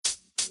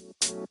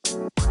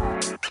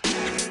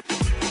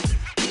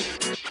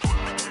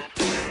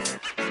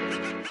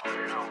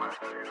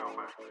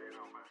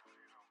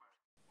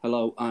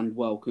Hello and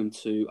welcome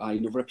to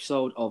another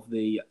episode of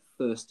the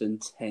First and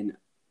 10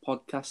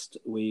 podcast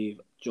with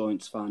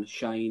Giants fan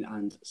Shane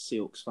and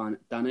Seahawks fan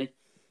Danny.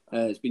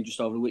 It's been just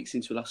over a week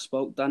since we last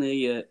spoke.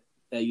 Danny, how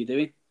are you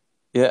doing?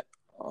 Yeah,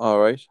 all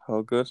right,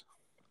 all good.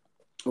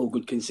 All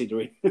good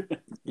considering.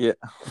 Yeah,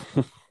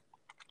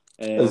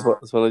 as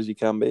well as you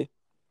can be.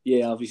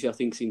 Yeah, obviously I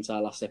think since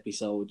our last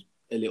episode,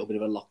 a little bit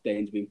of a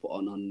lockdown's been put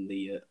on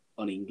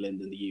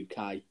England and the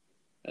UK.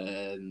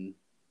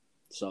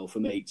 So for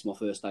me, it's my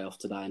first day off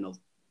today and I've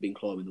been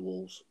climbing the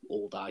walls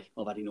all day.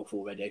 I've had enough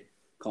already.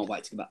 Can't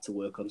wait to get back to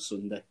work on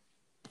Sunday.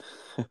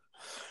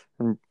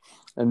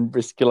 and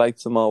risk your life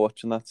some more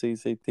watching that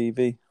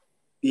CCTV.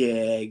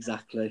 Yeah,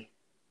 exactly.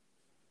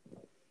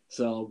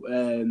 So,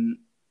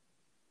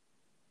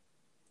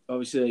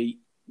 obviously,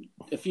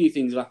 a few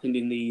things have happened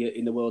in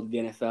the world of the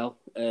NFL.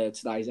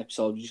 Today's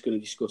episode, we're just going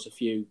to discuss a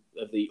few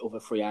of the other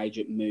free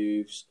agent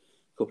moves,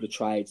 a couple of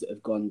trades that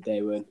have gone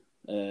down.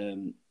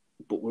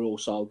 But we're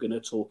also going to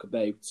talk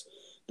about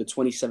the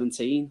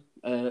 2017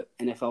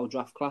 NFL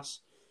draft class.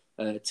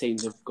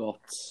 Teams have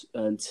got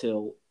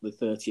until the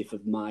 30th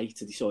of May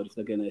to decide if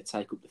they're going to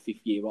take up the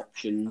fifth-year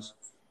options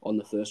on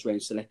the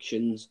first-round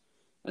selections.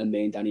 And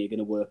me and Danny are going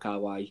to work our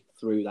way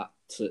through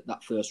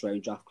that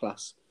first-round draft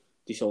class,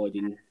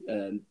 deciding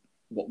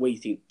what we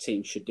think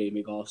teams should do in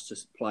regards to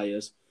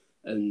players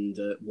and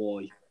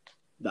why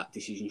that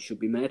decision should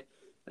be made.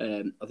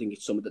 I think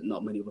it's something that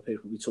not many other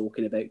people will be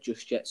talking about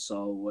just yet,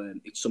 so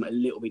it's something a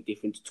little bit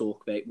different to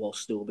talk about while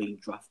still being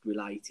draft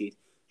related,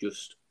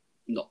 just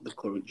not the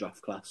current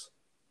draft class.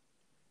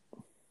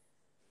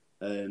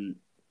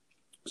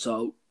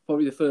 So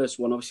probably the first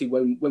one, obviously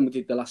when we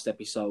did the last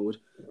episode,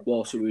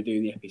 whilst we were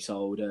doing the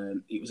episode,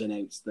 it was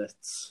announced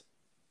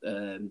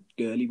that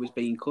Gurley was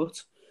being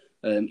cut.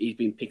 He's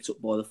been picked up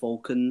by the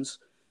Falcons.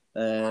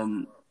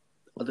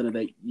 I don't know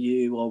about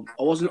you.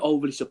 I wasn't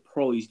overly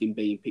surprised in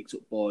being picked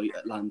up by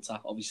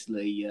Atlanta.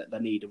 Obviously, they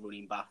need a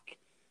running back.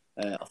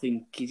 I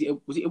think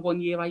was it a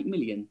 1 year, $8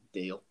 million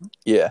deal?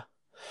 Yeah.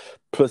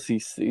 Plus,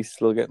 he's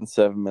still getting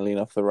 $7 million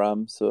off the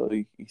Rams, so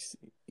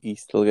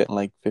he's still getting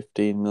like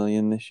 $15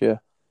 million this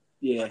year.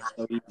 Yeah,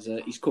 so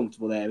he's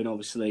comfortable there, and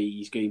obviously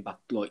he's going back.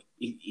 Like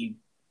he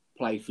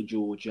played for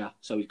Georgia,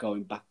 so he's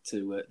going back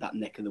to that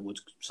neck of the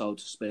woods, so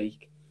to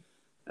speak.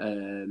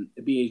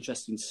 It'd be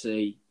interesting to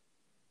see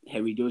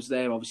how he does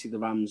there. Obviously, the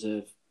Rams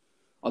have.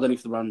 I don't know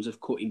if the Rams have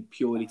cut him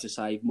purely to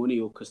save money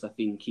or because they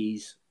think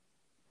he's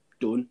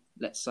done.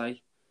 Let's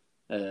say.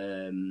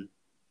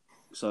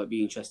 So it'd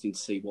be interesting to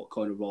see what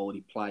kind of role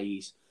he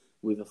plays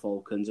with the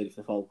Falcons, and if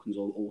the Falcons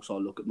will also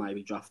look at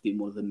maybe drafting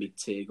one of the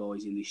mid-tier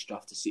guys in this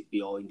draft to sit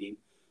behind him,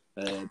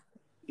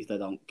 if they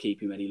don't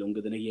keep him any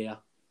longer than a year.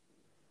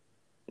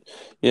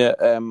 Yeah,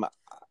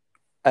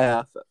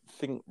 I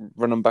think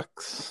running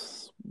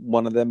back's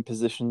one of them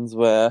positions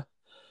where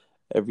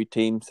every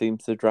team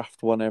seems to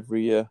draft one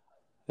every year,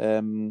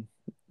 no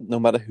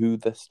matter who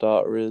the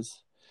starter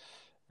is.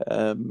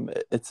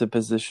 It's a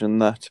position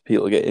that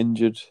people get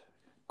injured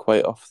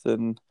quite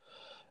often.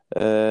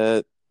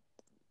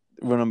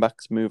 Running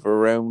backs move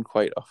around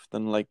quite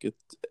often. Like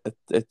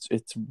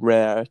it's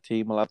rare a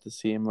team will have the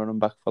same running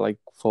back for like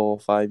 4 or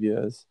 5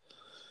 years.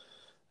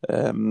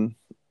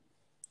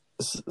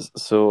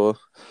 So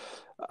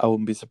I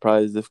wouldn't be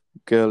surprised if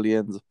Gurley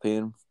ends up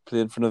playing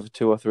for another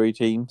 2 or 3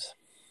 teams.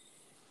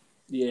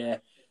 Yeah,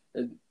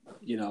 it'd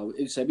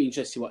be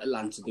interesting what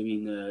Atlanta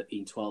do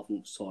in 12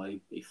 months'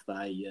 time if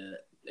they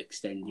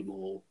extend him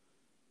or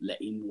let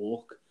him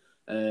walk.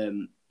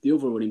 The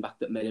other running back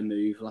that made a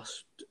move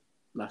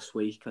last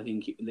week, I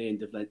think at the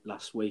end of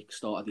last week,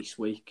 start of this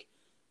week,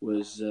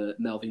 was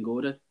Melvin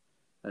Gordon.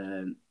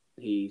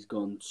 He's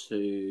gone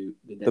to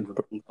the Denver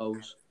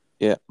Broncos.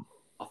 Yeah.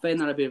 I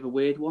found that a bit of a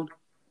weird one.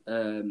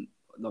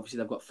 Obviously,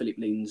 they've got Philip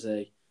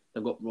Lindsay.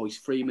 They've got Royce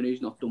Freeman,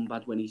 who's not done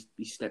bad when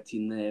he stepped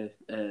in there.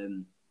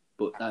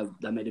 But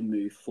they made a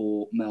move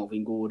for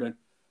Melvin Gordon.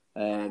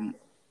 I'm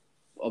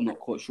not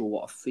quite sure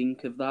what I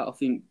think of that. I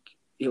think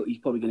he's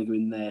probably going to go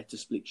in there to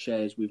split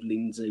shares with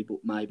Lindsay,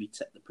 but maybe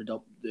take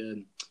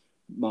the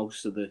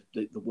most of the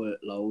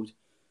workload.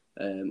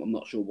 I'm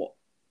not sure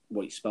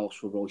what it spells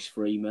for Royce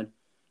Freeman.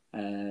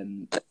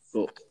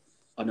 But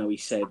I know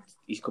he's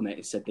come out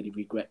and said that he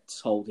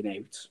regrets holding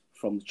out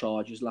from the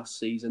Chargers last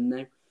season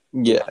now.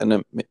 Yeah, and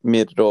it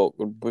made it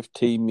awkward with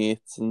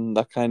teammates and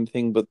that kind of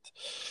thing. But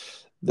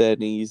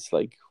then he's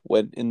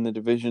went in the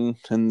division,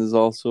 and there's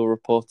also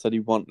reports that he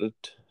wanted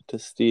to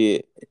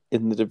stay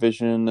in the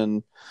division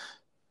and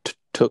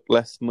took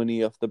less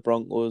money off the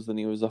Broncos than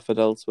he was offered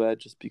elsewhere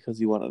just because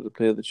he wanted to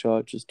play the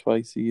Chargers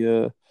twice a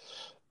year.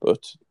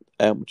 But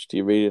how much do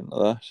you read into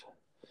that?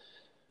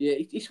 Yeah,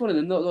 it's one of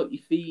them. Not like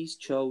if he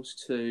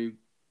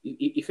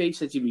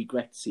says he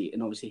regrets it,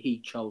 and obviously he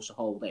chose to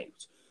hold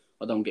out,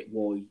 I don't get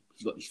why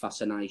he's got this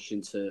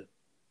fascination to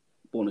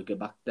want to go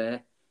back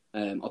there.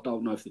 I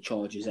don't know if the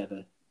Chargers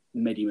ever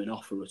made him an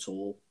offer at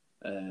all,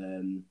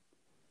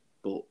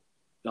 but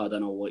I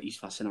don't know what his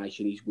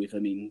fascination is with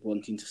him in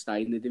wanting to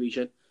stay in the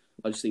division.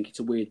 I just think it's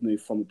a weird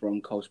move from a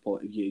Broncos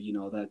point of view. You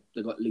know,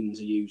 they got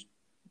Lindsay, who's,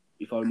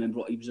 if I remember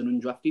right, he was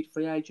an undrafted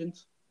free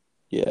agent.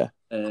 Yeah.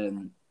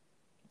 And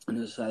as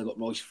I say, they got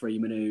Royce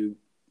Freeman, who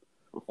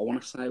I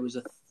want to say was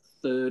a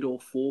third or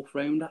fourth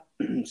rounder.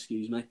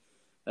 Excuse me.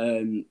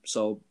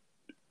 So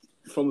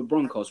from a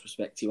Broncos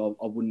perspective, I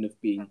wouldn't have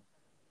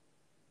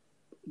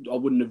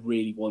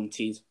really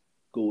wanted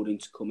Gordon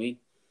to come in.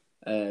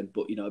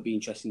 But, you know, it'd be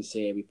interesting to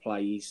see how he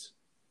plays,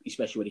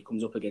 especially when he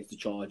comes up against the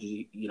Chargers.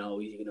 You know,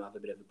 is he going to have a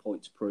bit of a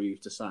point to prove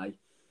to say,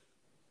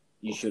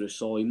 you should have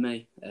signed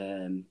me?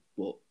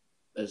 But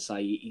as I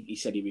say, he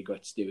said he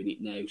regrets doing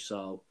it now.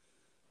 So,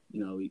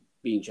 you know, it'd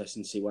be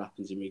interesting to see what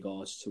happens in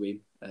regards to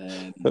him.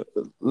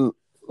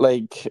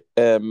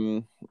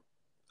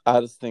 I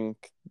just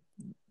think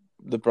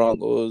the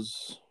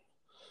Broncos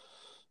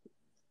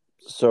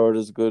saw it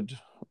as a good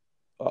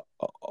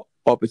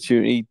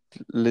opportunity.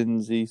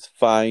 Lindsay's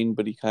fine,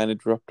 but he kind of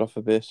dropped off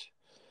a bit.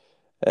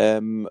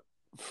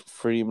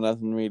 Freeman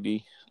hasn't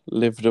really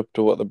lived up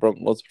to what the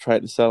Broncos were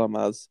trying to sell him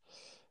as.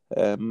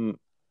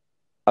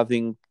 I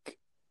think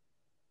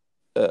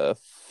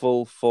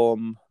full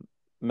form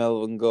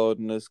Melvin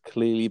Gordon is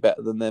clearly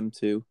better than them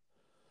two.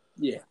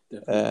 Yeah,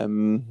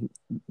 definitely.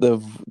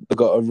 They've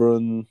got a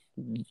run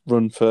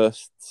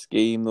first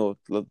scheme.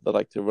 They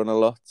like to run a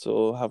lot,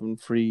 so having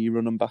 3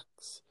 running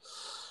backs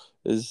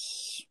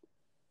is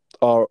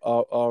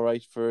all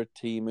right for a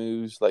team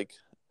who's like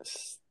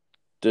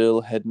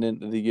still heading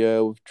into the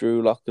year with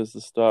Drew Lock as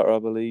the starter, I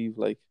believe.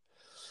 Like,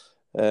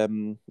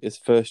 his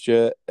first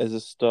year as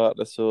a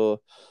starter,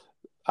 so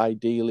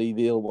ideally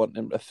they'll want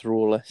him to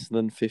throw less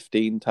than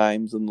 15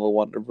 times and they'll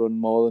want to run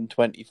more than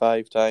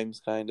 25 times,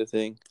 kind of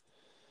thing.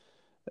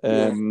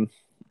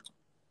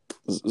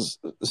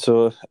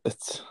 So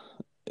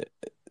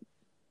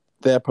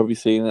they're probably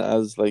seeing it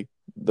as like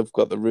they've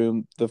got the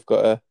room, they've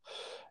got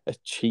a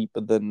cheaper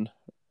than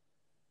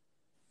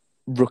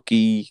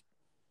rookie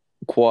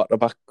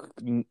quarterback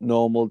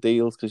normal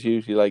deals, because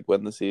usually like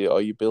when they say,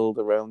 you build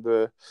around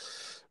the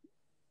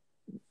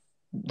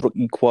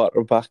rookie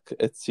quarterback,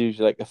 it's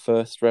usually like a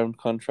first round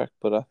contract,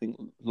 but I think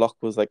Locke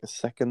was like a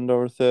second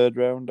or a third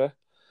rounder.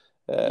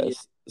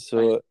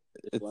 So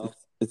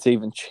it's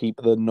even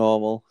cheaper than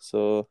normal.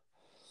 So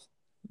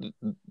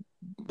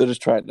they're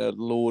just trying to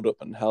load up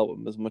and help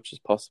him as much as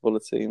possible,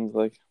 it seems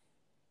like.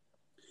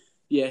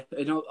 Yeah,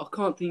 and I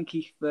can't think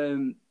if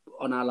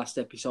on our last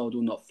episode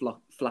or not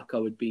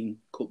Flacco had been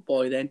cut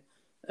by then.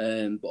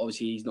 But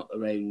obviously he's not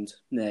around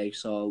now.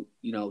 So,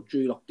 you know,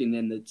 Drew Lock didn't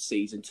end the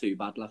season too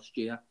bad last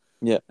year.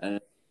 Yeah. They're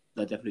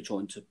definitely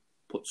trying to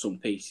put some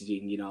pieces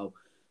in, you know,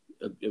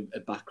 a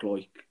back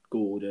like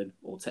Gordon,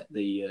 or take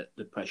the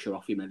pressure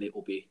off him a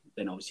little bit.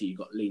 Then obviously you've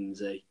got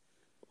Lindsay.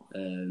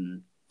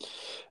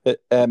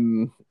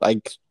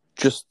 Like,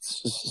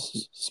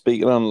 just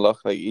speaking on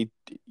Lock, like he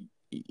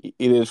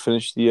did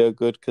finish the year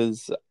good,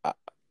 because I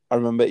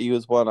remember he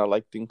was one I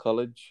liked in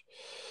college.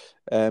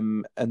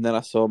 And then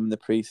I saw him in the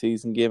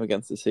preseason game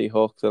against the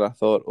Seahawks, and I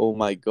thought, oh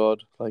my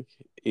God, like,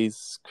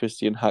 he's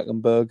Christian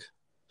Hackenberg.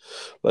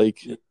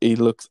 Like, he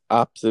looks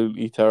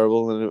absolutely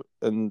terrible.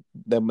 And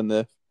then when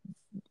they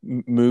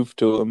moved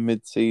to him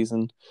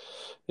mid-season,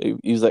 he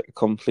was like a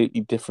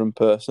completely different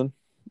person.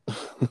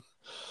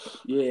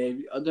 Yeah,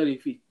 I don't know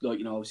if he, like,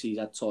 you know, obviously he's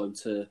had time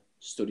to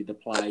study the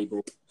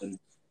playbook, and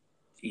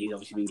he's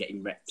obviously been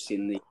getting reps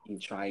in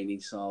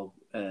training. So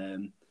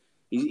I'm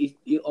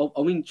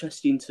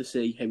interested to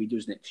see how he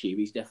does next year.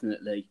 He's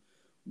definitely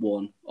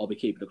one I'll be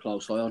keeping a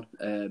close eye on.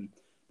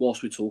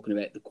 Whilst we're talking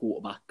about the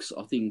quarterbacks,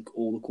 I think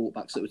all the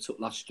quarterbacks that we took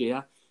last year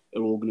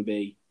are all going to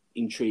be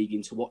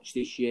intriguing to watch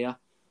this year.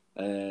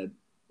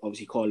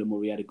 Obviously, Kyler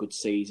Murray had a good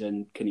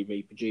season. Can he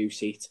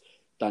reproduce it?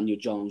 Daniel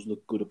Jones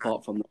looked good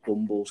apart from the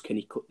fumbles. Can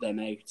he cut them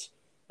out?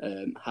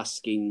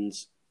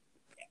 Haskins,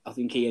 I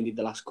think he ended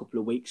the last couple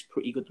of weeks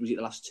pretty good. Was it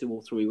the last 2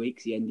 or 3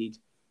 weeks? He ended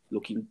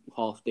looking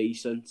half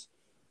decent.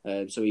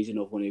 So he's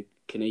another one who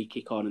can he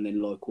kick on, and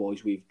then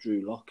likewise with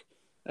Drew Lock.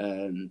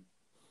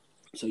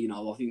 So, you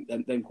know, I think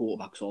them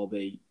quarterbacks I'll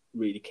be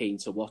really keen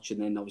to watch. And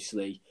then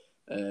obviously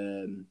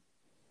Jarrett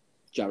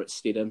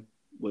Stidham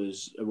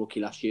was a rookie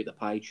last year at the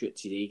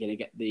Patriots. Is he going to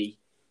get the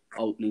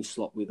opening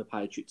slot with the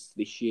Patriots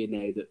this year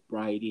now that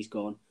Brady's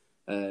gone?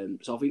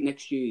 So I think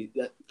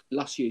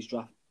last year's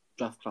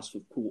draft class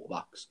for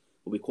quarterbacks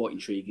will be quite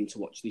intriguing to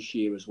watch this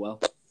year as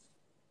well.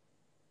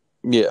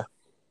 Yeah.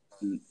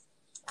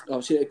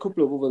 Obviously, a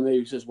couple of other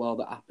moves as well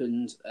that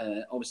happened.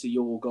 Obviously,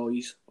 your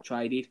guys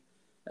traded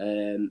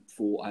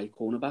for a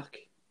cornerback.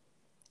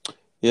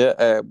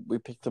 Yeah, we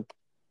picked up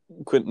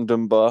Quinton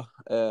Dunbar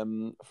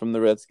from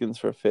the Redskins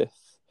for a 5th.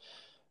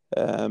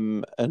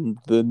 And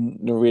the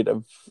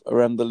narrative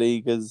around the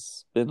league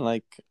has been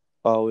like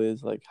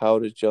always like, how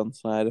does John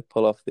Snyder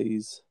pull off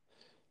these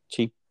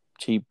cheap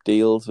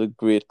deals with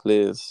great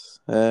players?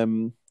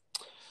 It's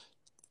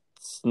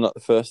not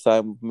the first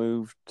time we've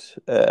moved.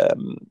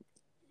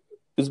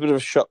 It was a bit of a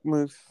shock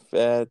move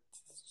to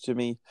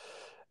me.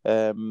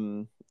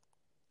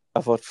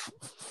 I thought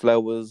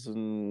Flowers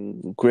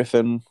and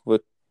Griffin were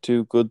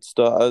two good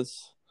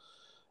starters.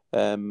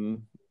 Flowers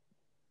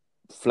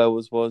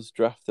was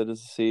drafted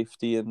as a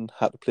safety and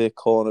had to play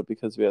corner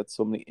because we had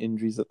so many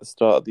injuries at the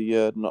start of the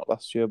year, not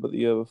last year, but the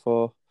year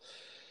before.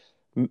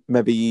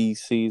 Maybe he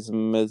sees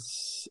him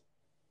as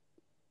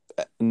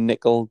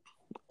nickel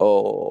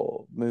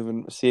or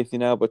moving safety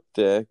now, but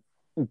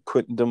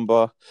Quinton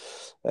Dunbar,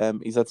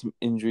 he's had some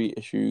injury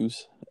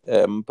issues.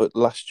 But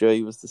last year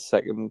he was the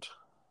second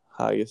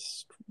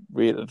highest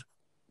rated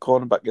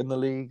cornerback in the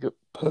league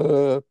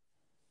per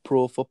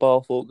Pro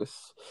Football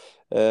Focus,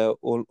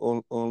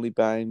 only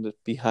behind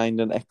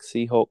an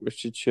ex-Seahawk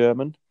Richard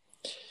Sherman.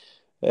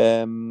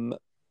 He'll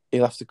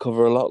have to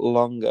cover a lot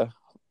longer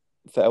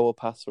for our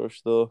pass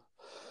rush though,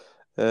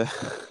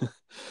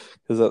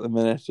 because at the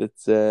minute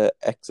it's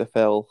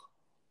XFL.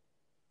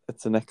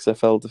 It's an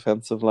XFL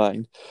defensive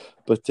line,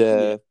 but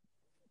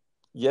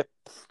yep,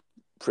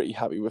 pretty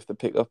happy with the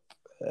pickup.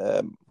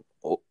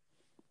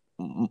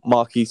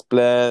 Marquise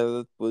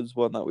Blair was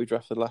one that we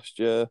drafted last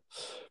year,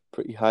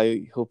 pretty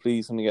high. Hopefully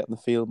he's going to get in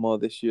the field more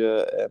this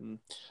year.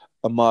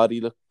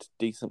 Amadi looked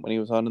decent when he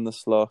was on in the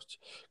slot.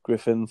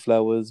 Griffin,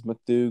 Flowers,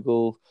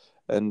 McDougall,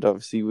 and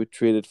obviously we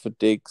traded for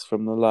Diggs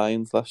from the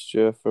Lions last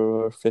year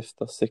for 5th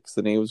or 6th,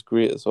 and he was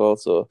great as well.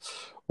 So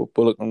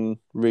we're looking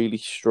really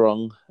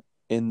strong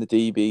in the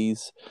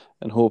DBs,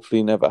 and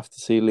hopefully never have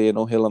to see Liam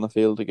O'Hill on the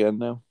field again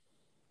now.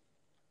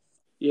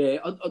 Yeah,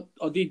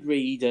 I did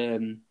read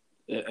an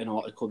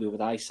article the other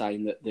day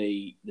saying that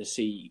the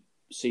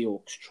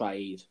Seahawks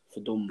trade for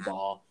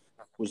Dunbar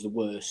was the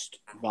worst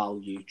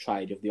value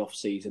trade of the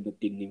off-season that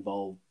didn't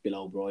involve Bill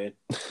O'Brien.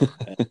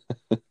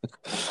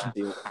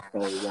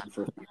 Seahawks one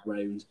for a few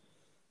rounds.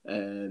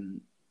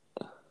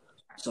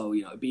 So,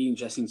 it'd be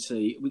interesting to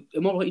see.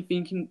 Am I right in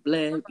thinking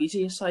Blair, is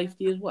he a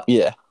safety as well?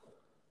 Yeah.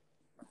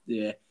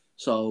 Yeah.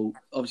 So,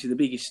 obviously, the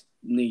biggest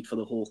need for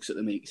the Hawks at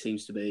the minute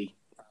seems to be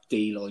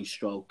D-line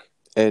stroke.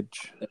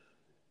 Edge.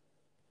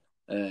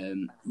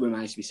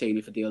 Remains to be seen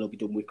if a deal will be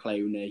done with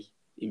Clowney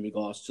in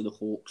regards to the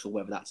Hawks or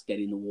whether that's dead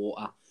in the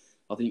water.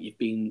 I think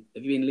have you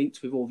been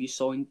linked with, or have you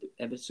signed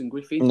Everson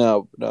Griffin?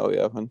 No, we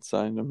haven't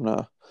signed him.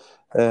 No,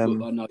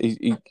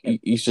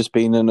 he's just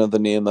been another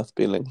name that's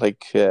been linked.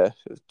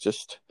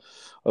 Just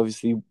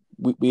obviously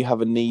we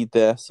have a need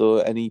there. So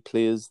any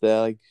players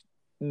there like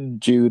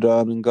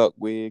Judon and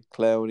Gotway,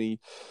 Clowney,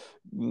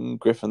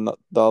 Griffin,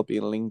 they'll be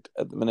linked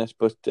at the minute.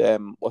 But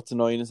what's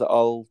annoying is that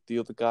all the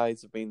other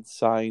guys have been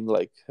signed,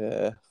 like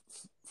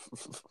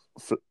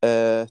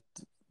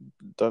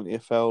Dante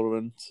Fowler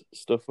and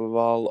stuff have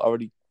all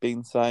already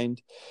been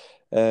signed.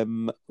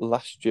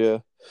 Last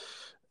year,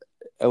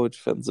 our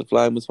defensive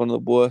line was one of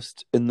the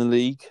worst in the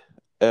league,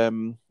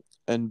 and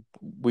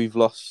we've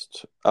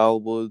lost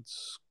Al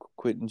Woods,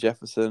 Quinton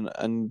Jefferson,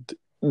 and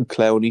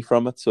Clowney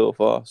from it so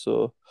far.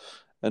 So,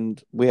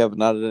 and we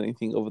haven't added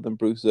anything other than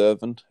Bruce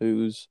Irvin,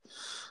 who's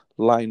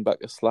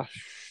linebacker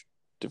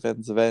 /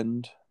 defensive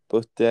end,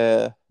 but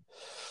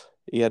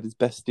he had his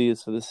best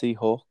years for the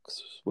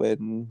Seahawks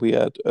when we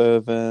had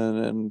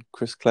Irvin and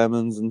Chris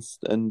Clemens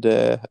and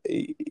Averill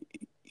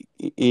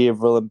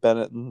and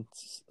Bennett and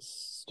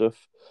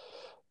stuff.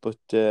 But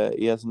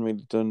he hasn't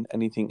really done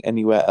anything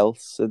anywhere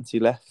else since he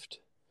left.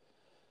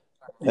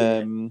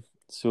 Yeah.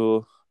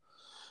 So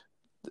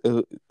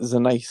there's a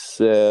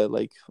nice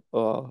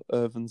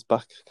Irvin's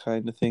back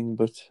kind of thing,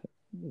 but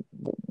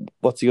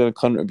what's he going to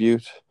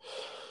contribute?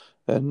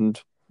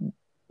 And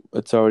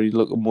it's already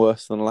looking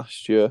worse than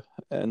last year.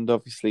 And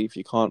obviously, if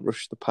you can't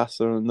rush the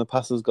passer and the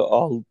passer's got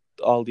all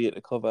day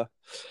to cover,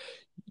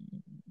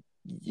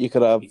 you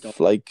could have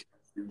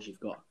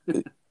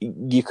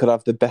you could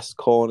have the best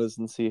corners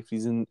and see if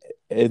he's in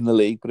the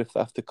league, but if they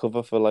have to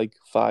cover for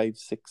 5,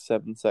 6,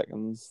 7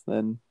 seconds,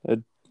 then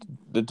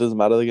it doesn't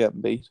matter, they're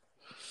getting beat.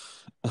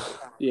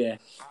 Yeah.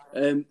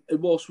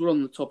 Whilst we're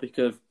on the topic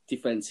of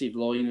defensive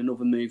line,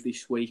 another move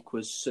this week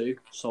was Sue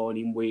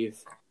signing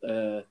with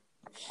the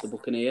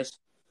Buccaneers.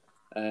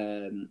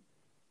 I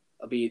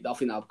think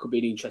that could be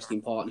an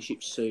interesting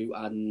partnership, Sue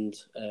and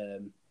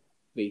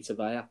Vita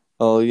Vea.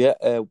 Oh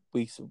yeah,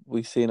 we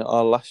seen it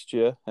all last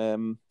year.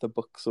 The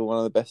Bucks are one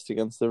of the best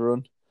against the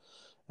run,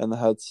 and they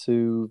had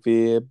Sue,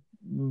 Vea,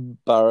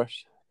 Barrett,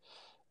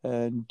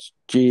 and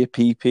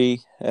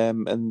JPP,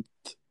 and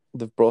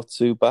they've brought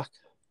Sue back.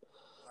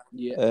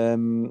 Yeah.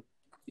 Is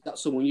that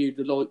someone you'd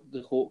like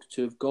the Hawks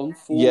to have gone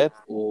for? Yep.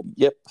 Or?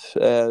 Yep.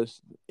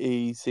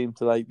 He seemed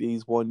to like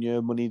these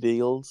 1-year money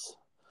deals.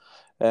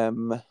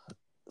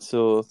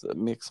 So it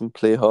makes him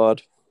play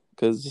hard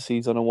because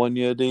he's on a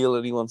 1-year deal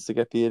and he wants to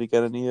get paid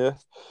again in a year.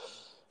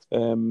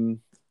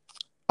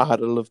 I'd have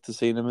loved to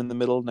see him in the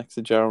middle next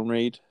to Jaron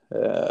Reed.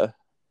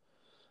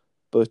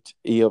 But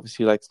he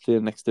obviously likes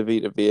playing next to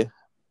Vita Vea.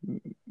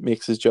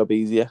 Makes his job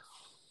easier.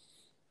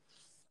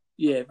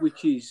 Yeah,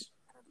 which is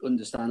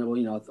understandable.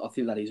 I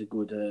think that is a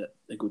good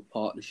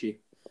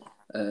partnership.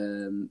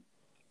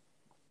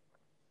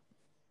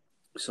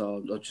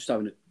 So I just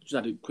had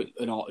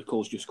an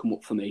article's just come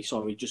up for me.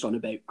 Sorry, just on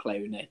about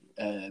Clowney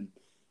and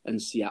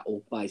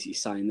Seattle, basically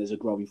saying there's a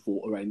growing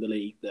thought around the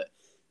league that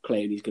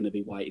clearly he's going to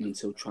be waiting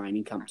until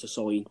training camp to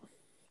sign.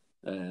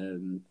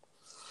 But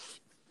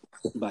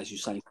as you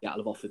say,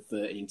 Seattle have offered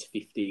 13 to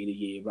 15 a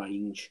year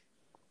range.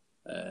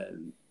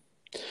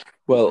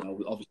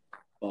 Obviously,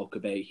 spoke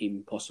about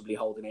him possibly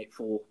holding out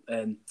for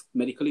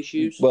medical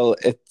issues. Well,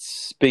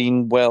 it's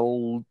been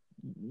well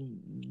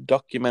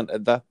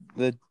documented that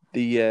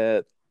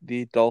the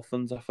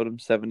Dolphins offered him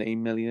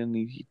 17 million.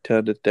 He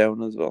turned it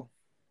down as well.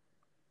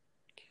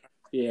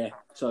 Yeah,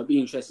 so it'd be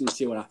interesting to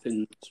see what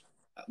happens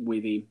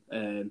with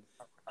him.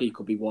 He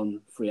could be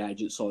one free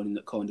agent signing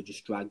that kind of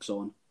just drags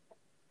on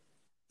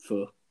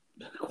for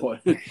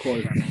quite a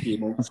few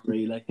months,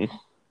 really.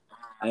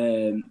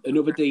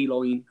 Another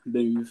D-line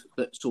move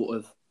that sort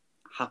of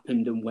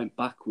happened and went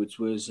backwards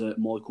was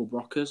Michael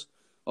Brockers.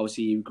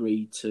 Obviously, he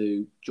agreed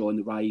to join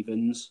the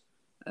Ravens.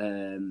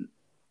 I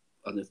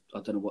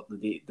don't know what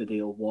the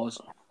deal was,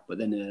 but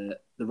then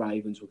the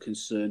Ravens were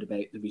concerned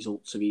about the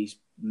results of his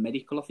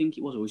medical, I think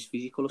it was, or his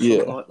physical or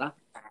something like that.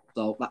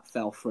 So that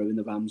fell through, and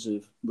the Rams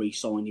have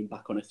re-signed him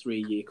back on a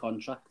 3-year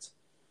contract.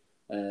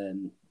 I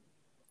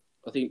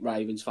think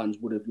Ravens fans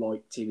would have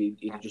liked him if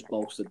he'd just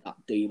bolstered that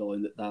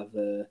D-line that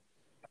they've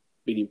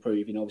been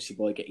improving, obviously,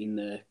 by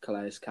getting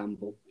Calais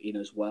Campbell in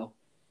as well.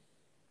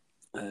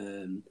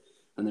 And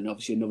then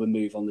obviously another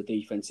move on the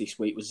defence this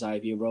week was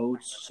Xavier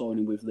Rhodes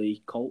signing with the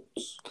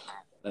Colts.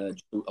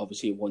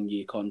 Obviously a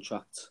 1-year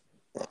contract.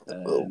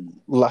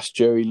 Last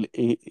year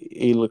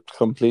he looked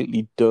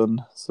completely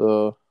done,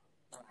 so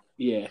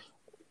yeah,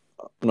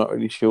 I'm not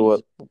really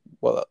sure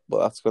what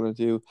that's going to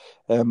do.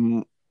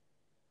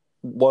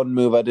 One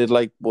move I did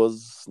like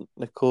was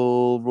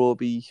Nicole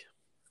Roby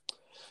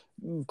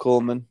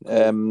Coleman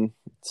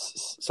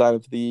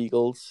signing for the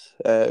Eagles,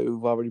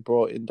 who've already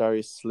brought in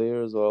Darius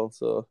Slayer as well,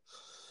 so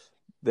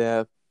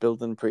they're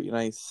building pretty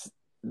nice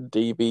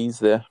DBs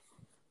there.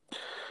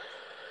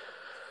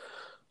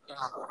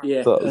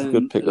 Yeah, so that was a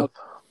good pickup.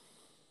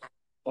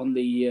 On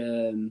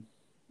the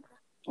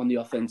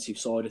offensive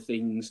side of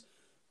things,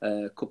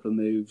 a couple of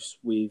moves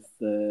with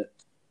the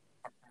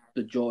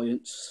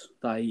Giants.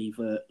 They've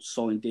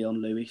signed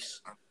Dion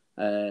Lewis,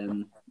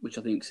 which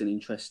I think is an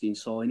interesting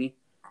signing.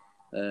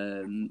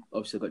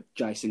 Obviously, they've got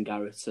Jason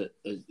Garrett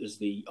as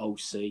the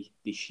OC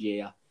this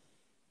year.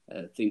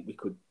 I think we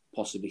could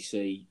possibly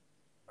see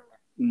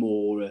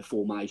more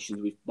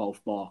formations with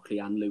both Barkley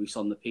and Lewis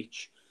on the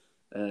pitch,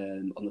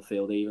 on the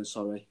field even,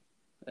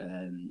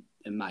 and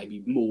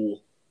maybe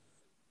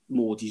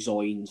more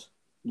designed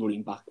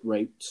running back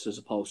routes as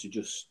opposed to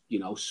just,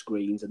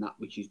 screens and that,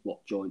 which is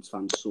what Giants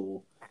fans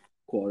saw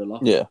quite a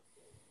lot. Yeah.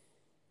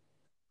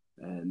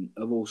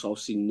 I've also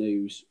seen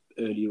news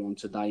earlier on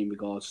today in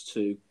regards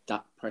to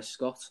Dak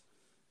Prescott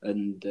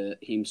and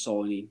him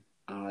signing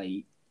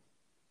a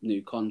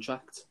new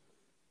contract.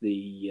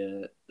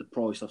 The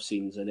price I've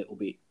seen is a little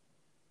bit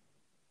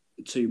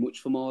too much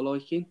for my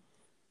liking.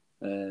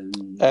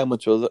 How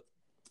much was it?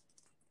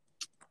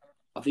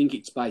 I think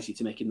it's basically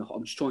to make him.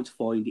 I'm just trying to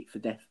find it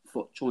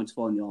trying to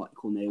find the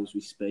article now as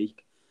we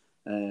speak.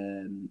 But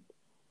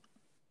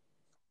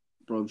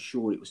I'm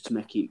sure it was to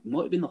make him.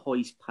 Might have been the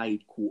highest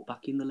paid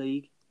quarterback in the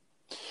league.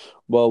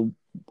 Well,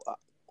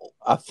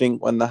 I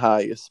think when the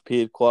highest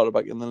paid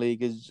quarterback in the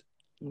league is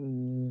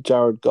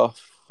Jared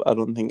Goff, I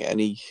don't think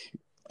any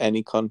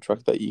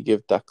contract that you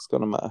give Dak's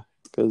gonna matter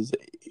because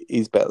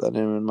he's better than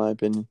him in my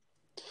opinion.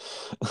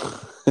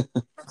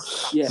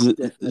 Yeah,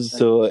 definitely.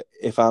 So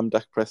if I'm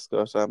Dak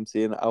Prescott, I'm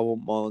saying I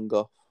want more than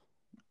Goff,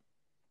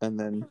 and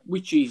then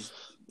which is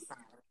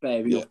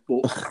fair enough.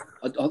 But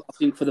I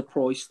think for the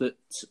price that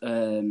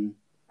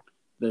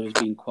there has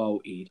been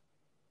quoted,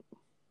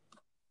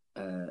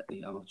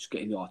 I'm just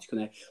getting the article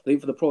now. I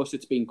think for the price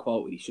that's been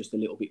quoted, it's just a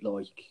little bit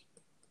like,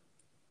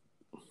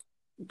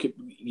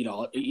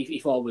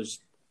 if I was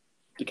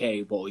the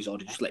Cowboys,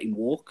 I'd just let him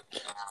walk.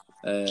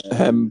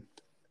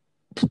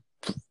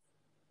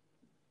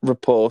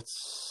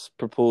 Reports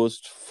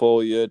proposed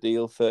 4-year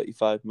deal,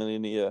 $35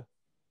 million a year.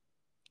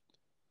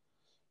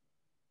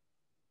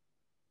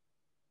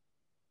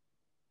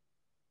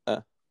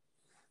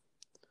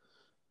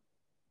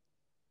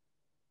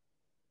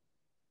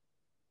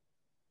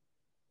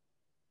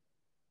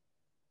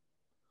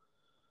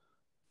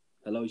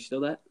 Hello, you still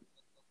there?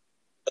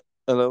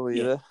 Hello, are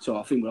you there? So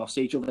I think we'll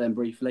see each other then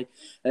briefly.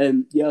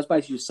 I was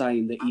basically just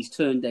saying that he's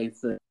turned down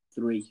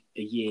 33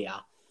 a year.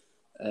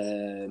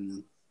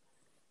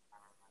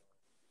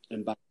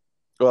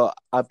 Well,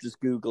 I've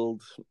just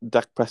Googled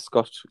Dak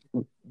Prescott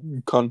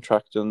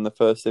contract, and the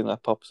first thing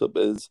that pops up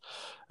is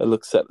it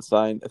looks set to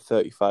sign a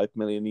 $35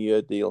 million a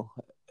year deal,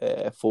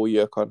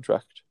 4-year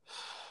contract.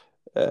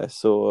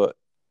 So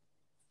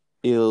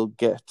he'll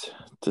get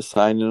to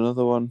sign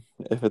another one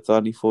if it's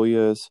only 4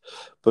 years.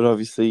 But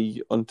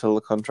obviously, until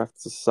the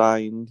contract is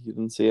signed, you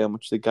don't see how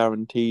much the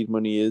guaranteed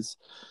money is.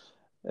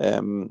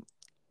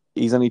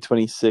 He's only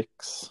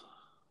 26,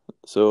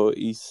 so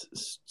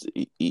he's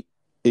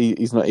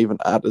not even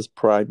at his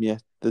prime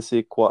yet. They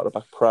say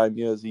quarterback prime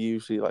years are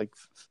usually like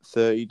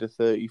 30 to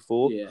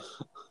 34. Yeah.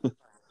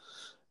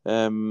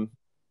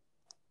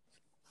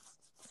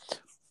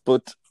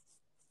 But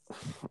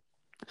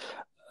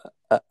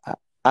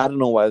I don't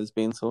know why there's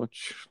been so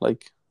much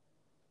like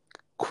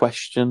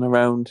question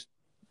around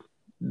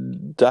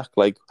Dak.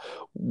 Like,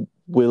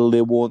 will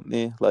they? Won't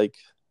they? Like,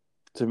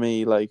 to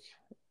me, like,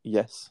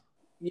 yes.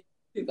 Yeah,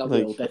 I think that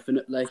Like, will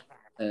definitely.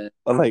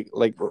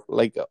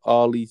 like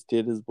all he's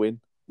did is win.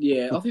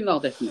 Yeah, I think they'll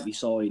definitely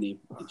sign him.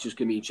 It's just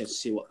going to be interesting to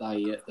see what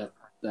they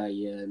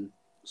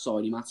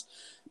sign him at.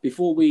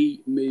 Before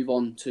we move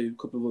on to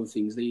a couple of other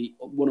things, the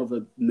one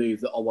other move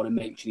that I want to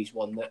mention is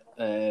one that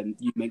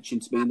you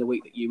mentioned to me in the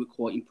week that you were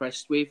quite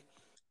impressed with,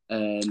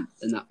 and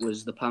that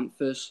was the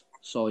Panthers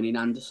signing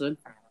Anderson.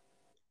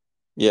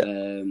 Yeah.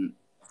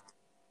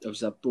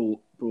 Obviously, I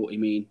brought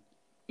him in a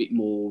bit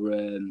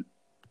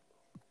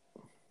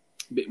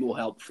more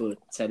help for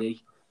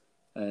Teddy.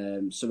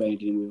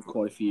 Surrounding him with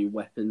quite a few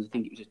weapons. I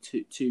think it was a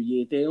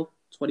two-year deal,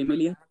 20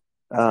 million.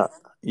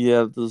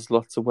 Yeah, there's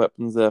lots of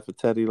weapons there for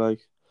Teddy.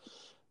 Like,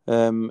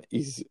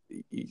 he's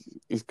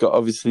got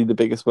obviously the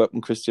biggest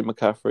weapon, Christian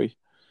McCaffrey.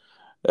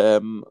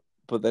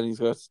 But then he's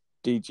got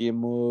DJ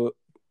Moore,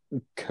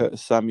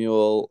 Curtis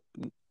Samuel,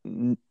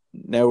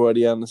 now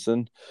Roddy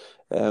Anderson.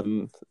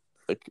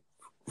 Like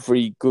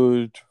three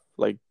good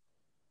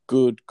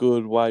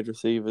wide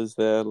receivers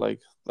there. Like,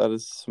 that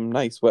is some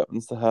nice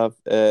weapons to have.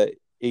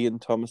 Ian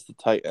Thomas, the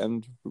tight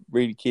end,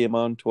 really came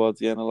on towards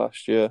the end of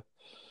last year.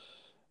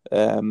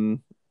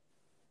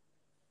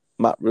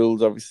 Matt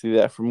Rule's obviously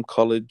there from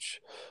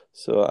college,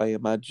 so I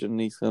imagine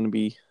he's going to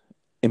be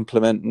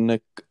implementing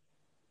a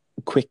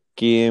quick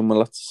game with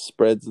lots of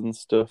spreads and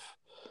stuff.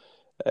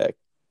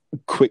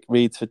 Quick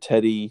reads for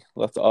Teddy,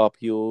 lots of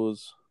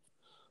RPOs.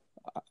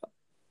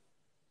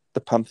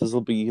 The Panthers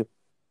will be a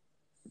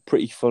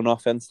pretty fun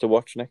offense to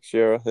watch next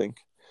year, I think.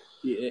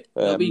 Yeah,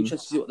 it'll be interesting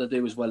to see what they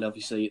do as well.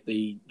 Obviously, at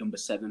the number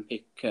 7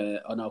 pick,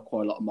 I know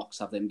quite a lot of mocks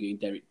have them going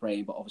Derek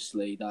Brain, but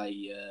obviously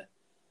they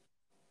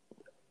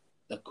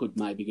could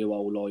maybe go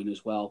O-line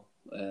as well.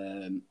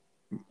 I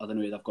don't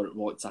know if they've got it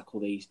right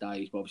tackle these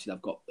days, but obviously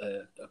they've got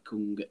a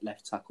Kung at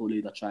left tackle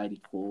who they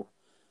traded for.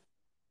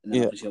 And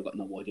then obviously I've got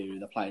no idea who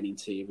they're playing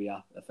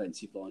interior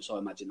offensive line, so I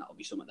imagine that'll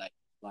be something they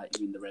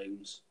later in the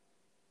rounds.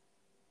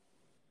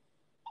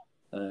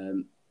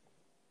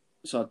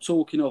 So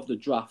talking of the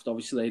draft,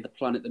 obviously the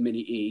plan at the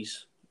minute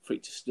is for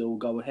it to still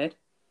go ahead.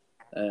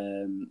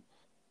 I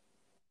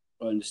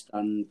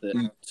understand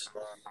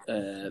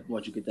that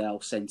Roger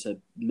Goodell sent a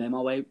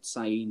memo out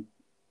saying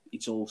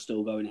it's all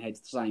still going ahead,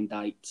 the same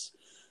dates.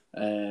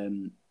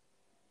 I'm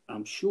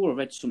sure I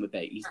read something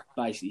about he's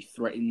basically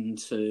threatened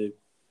to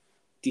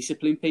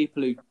discipline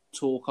people who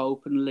talk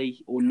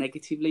openly or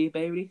negatively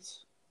about it.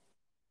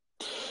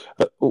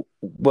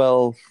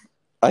 Well,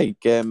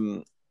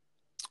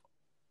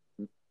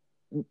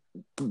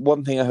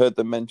 one thing I heard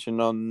them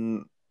mention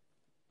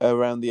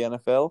around the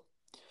NFL,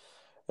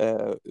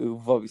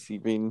 who've obviously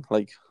been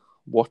like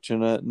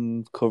watching it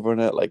and covering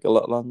it like a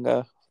lot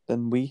longer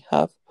than we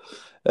have.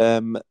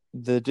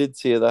 They did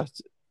say that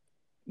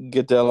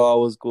Goodell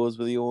always goes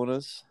with the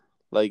owners.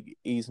 Like,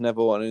 he's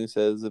never one who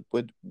says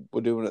we're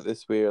doing it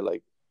this way, or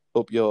like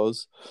up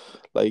yours.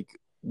 Like,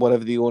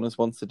 whatever the owners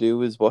wants to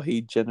do is what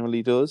he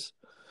generally does.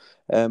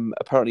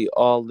 Apparently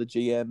all the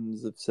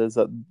GMs have says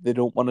that they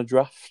don't want to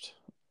draft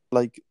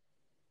like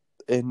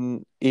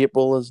in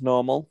April as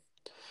normal.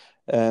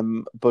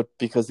 But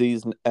because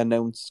he's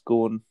announced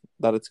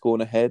that it's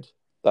going ahead,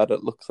 that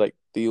it looks like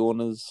the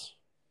owners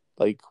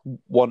like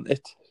want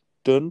it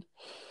done.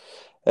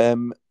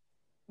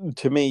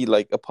 To me,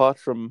 like, apart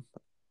from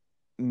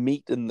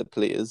meeting the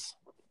players,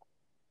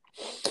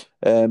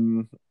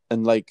 and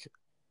like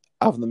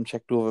having them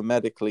checked over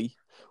medically,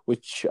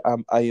 which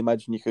I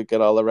imagine you could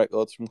get all the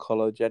records from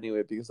college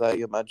anyway, because I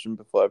imagine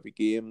before every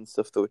game and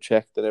stuff they were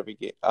checked, and every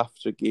game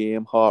after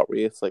game, heart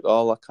rates, like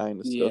all that kind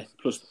of stuff.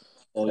 Plus,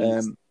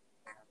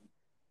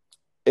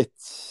 it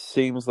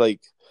seems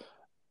like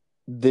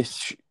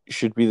this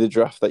should be the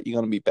draft that you're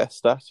going to be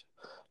best at,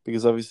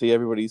 because obviously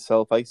everybody's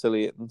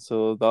self-isolating,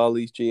 so all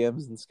these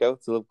GMs and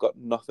scouts will have got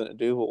nothing to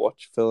do but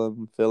watch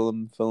film.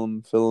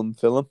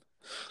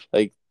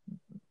 Like,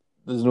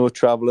 there's no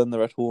traveling,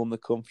 they're at home, they're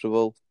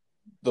comfortable,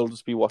 they'll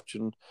just be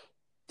watching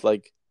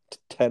like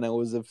 10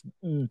 hours of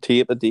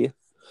tape a day.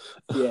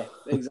 Yeah,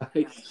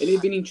 exactly. It'd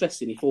have been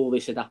interesting if all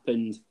this had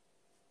happened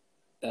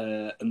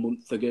a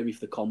month ago, if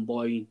the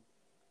combine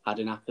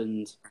hadn't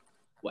happened,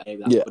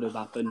 whatever that could have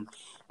happened.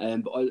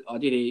 But I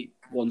did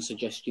one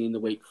suggestion in the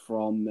week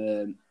from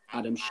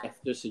Adam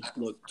Schefter,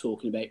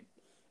 talking about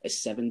a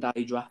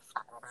 7-day draft.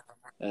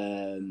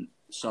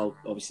 So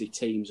obviously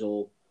teams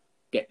will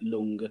get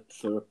longer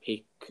for a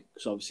pick.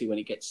 So obviously when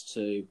it gets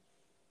to,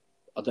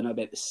 I don't know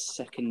about the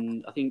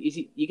second, I think,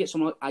 you get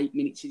something like 8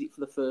 minutes, is it,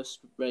 for the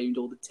first round,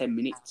 or the 10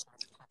 minutes?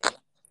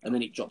 And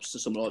then it drops to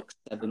something like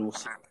 7 or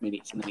 6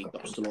 minutes, and then it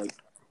drops to like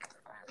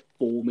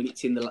 4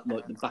 minutes in the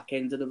back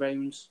end of the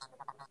rounds.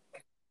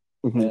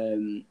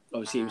 Mm-hmm.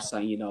 Obviously, he was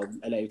saying,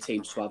 allow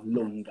teams to have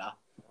longer,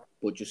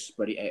 but just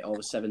spread it out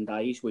over 7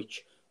 days,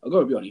 which, I've got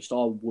to be honest,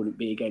 I wouldn't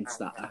be against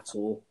that at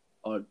all.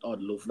 I'd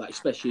love that,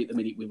 especially at the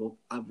minute with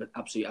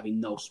absolutely having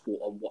no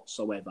sport on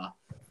whatsoever.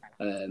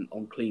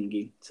 on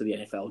clinging to the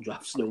NFL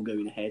draft still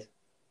going ahead.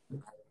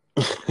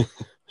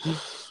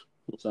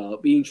 So it'll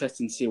be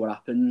interesting to see what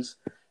happens.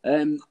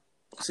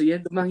 So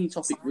the main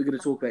topic we're going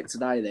to talk about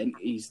today then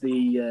is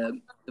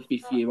the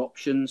fifth-year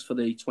options for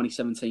the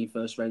 2017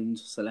 first-round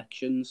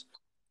selections.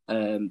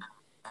 So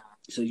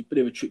it's a bit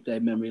of a trip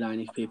down memory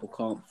lane if people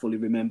can't fully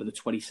remember the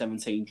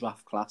 2017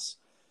 draft class.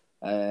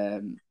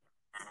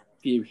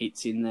 Few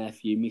hits in there,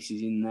 few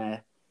misses in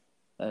there.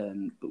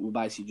 But we'll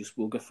basically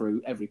we'll go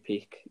through every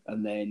pick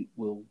and then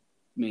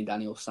me and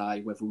Danny will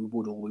say whether we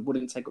would or we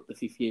wouldn't take up the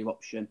fifth-year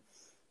option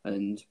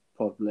and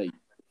probably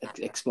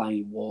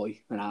explain why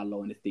and our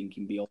line of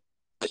thinking beyond.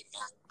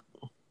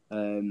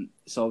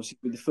 So obviously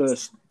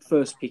the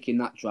first pick in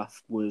that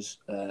draft was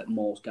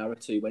Myles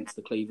Garrett, who went to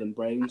the Cleveland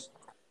Browns.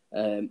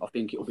 I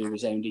think it'll be a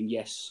resounding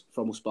yes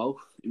from us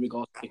both in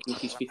regards to picking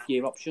up his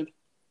fifth-year option.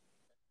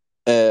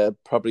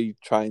 Probably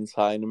try and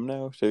sign him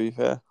now, to be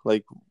fair,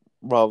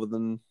 rather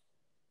than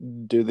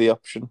do the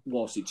option.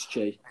 Whilst it's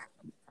cheap.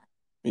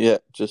 Yeah,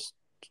 just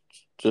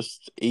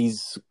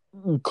he's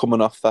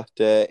coming off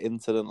that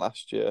incident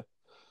last year.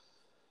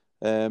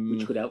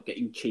 Which could help get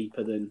him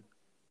cheaper than...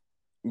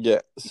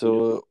 Yeah,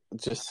 so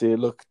just say,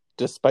 look,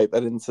 despite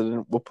that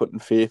incident, we're putting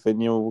faith in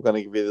you. We're going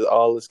to give you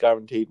all this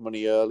guaranteed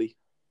money early,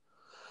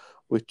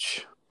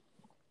 which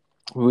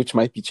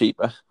might be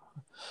cheaper.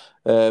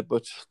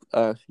 But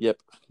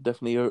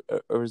definitely a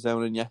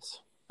resounding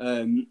yes.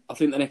 I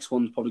think the next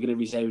one's probably going to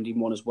resound in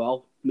one as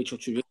well. Mitchell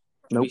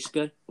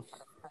Trubisky.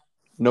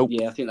 Nope.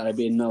 Yeah, I think that'd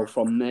be a no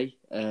from me.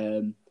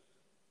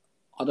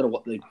 I don't know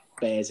what the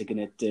Bears are going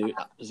to do at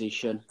that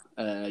position.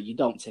 You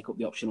don't take up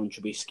the option on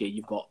Trubisky.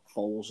 You've got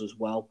Foles as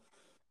well.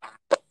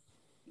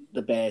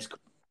 The Bears could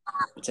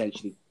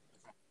potentially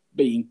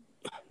be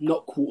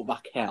not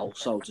quarterback hell,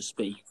 so to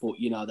speak, but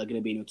they're going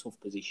to be in a tough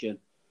position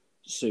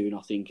soon.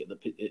 I think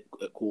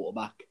at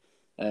quarterback.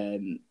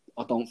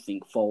 I don't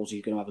think Foles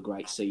is going to have a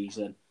great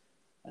season.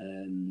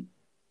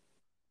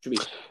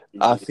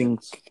 I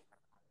think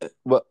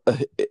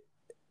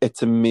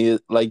it's amazing.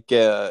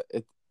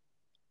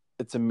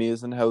 It's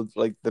amazing how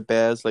the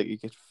Bears, you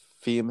get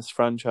famous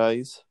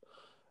franchise,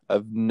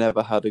 have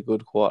never had a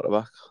good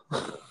quarterback.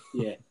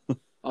 Yeah,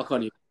 I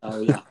can't even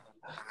tell you.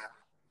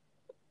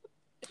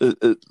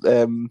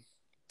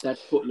 They'd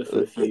Cutler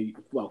for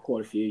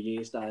quite a few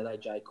years. They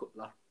Jay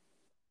Cutler.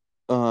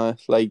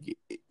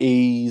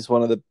 He's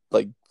one of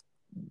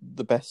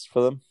the best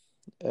for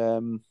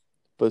them.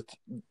 But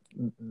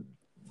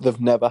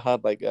they've never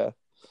had a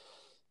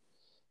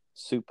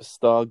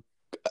superstar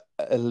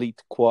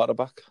elite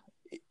quarterback.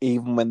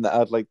 Even when they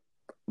had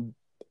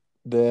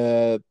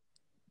the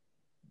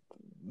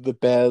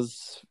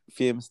Bears'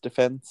 famous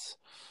defense,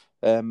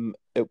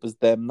 it was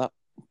them that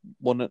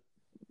won it,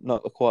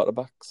 not the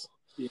quarterbacks.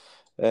 Yeah.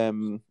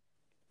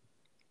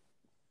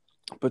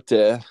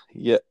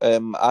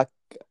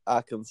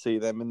 I can see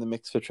them in the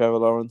mix for Trevor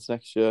Lawrence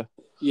next year.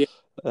 Yeah,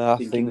 I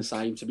think the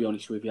same, to be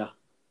honest with you.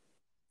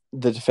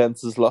 The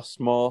defense has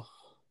lost more.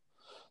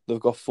 They've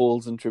got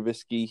Foles and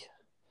Trubisky.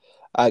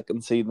 I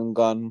can see them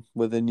gone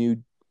with a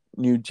new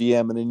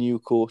GM and a new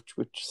coach,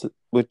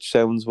 which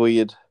sounds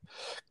weird,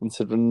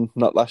 considering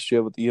not last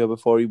year but the year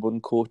before he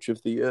won Coach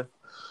of the Year.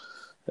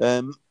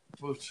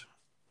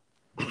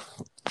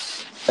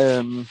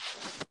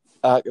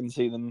 I can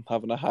see them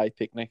having a high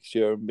pick next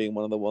year and being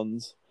one of the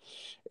ones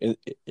in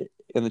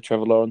the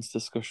Trevor Lawrence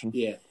discussion.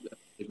 Yeah,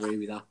 I agree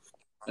with that.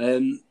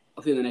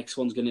 I think the next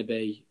one's going to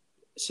be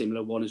a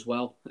similar one as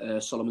well.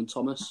 Solomon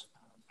Thomas.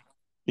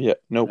 Yeah,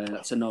 nope.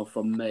 That's a no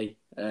from me.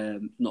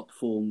 Not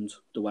performed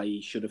the way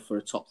he should have for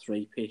a top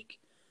 3 pick.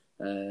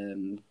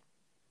 Been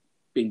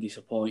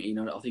disappointing.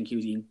 I think he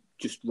was in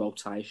just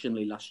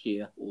rotationally last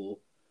year, or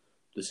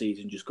the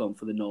season just gone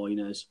for the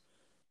Niners.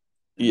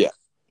 Yeah,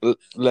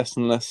 less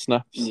and less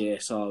snaps. Yeah,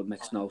 so it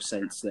makes no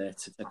sense there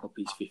to take up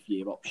his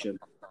 5th-year option.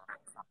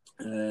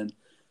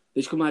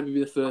 This could maybe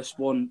be the first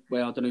one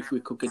where I don't know if we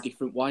could go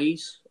different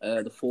ways.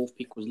 The 4th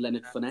pick was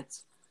Leonard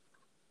Fournette.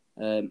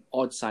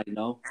 I'd say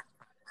no.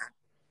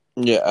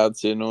 Yeah, I'd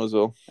say no as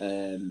well.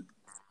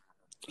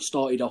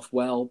 Started off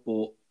well,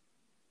 but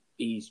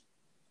he's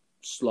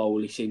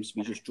slowly seems to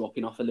be just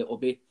dropping off a little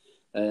bit.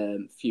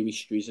 A few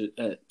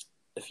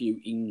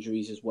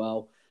injuries as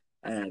well.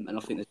 And I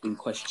think there's been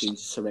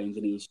questions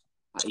surrounding his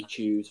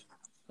attitude.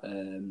 I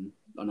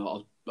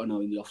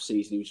know in the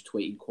off-season he was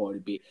tweeting quite a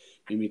bit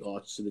in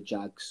regards to the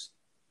Jags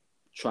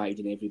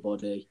trading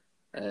everybody.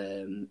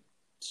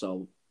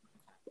 So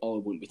I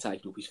wouldn't be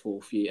taking up his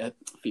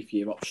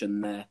 5th-year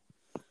option there.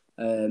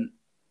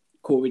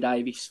 Corey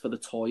Davis for the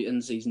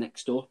Titans, he's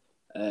next up.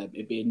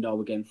 It'd be a no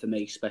again for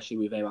me, especially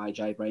with how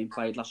AJ Brown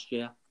played last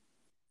year.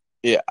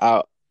 Yeah,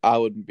 I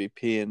wouldn't be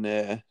paying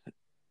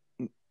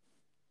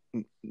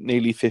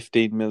nearly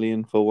 $15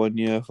 million for 1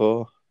 year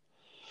for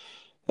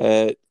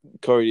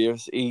Corey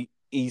Davis.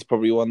 He's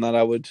probably one that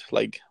I would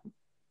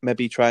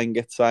maybe try and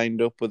get signed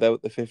up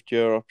without the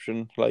 5th-year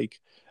option,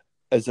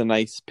 as a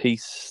nice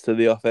piece to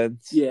the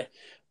offense. Yeah.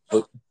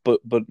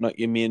 But not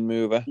your main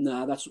mover.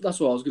 Nah, that's what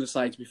I was going to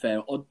say, to be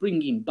fair. I'd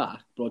bring him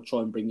back, but I'd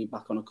try and bring him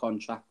back on a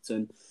contract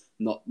and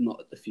not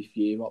at the 5th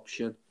year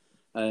option.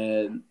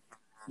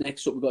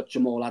 Next up, we've got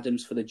Jamal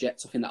Adams for the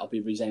Jets. I think that'll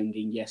be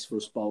resounding yes for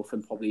us both,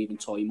 and probably even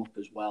tie him up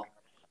as well.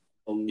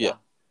 Yeah.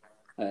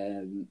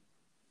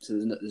 So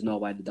there's no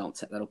way they don't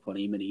take that up on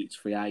him, and it's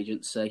free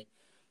agency.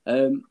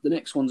 The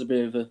next one's a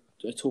bit of a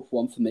tough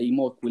one for me.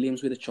 Mike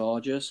Williams with the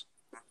Chargers.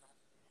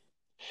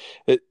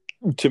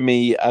 To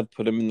me, I'd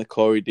put him in the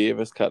Corey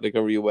Davis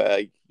category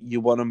where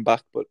you want him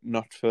back, but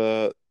not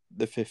for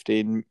the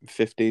 15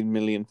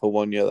 million for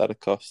 1 year that it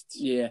costs.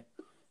 Yeah.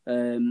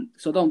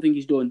 So I don't think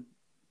he's done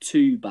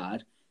too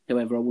bad.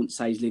 However, I wouldn't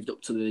say he's lived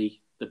up to the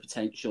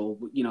potential.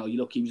 You know, you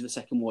look, he was the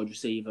second wide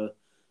receiver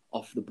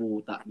off the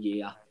board that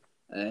year.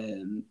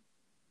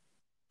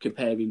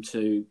 Compare him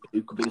to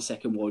who could be the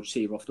second wide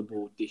receiver off the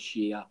board this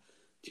year,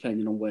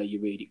 depending on where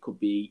you read. It could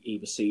be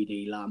either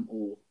CD Lamb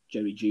or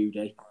Jerry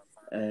Jeudy.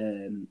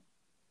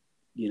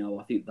 You know,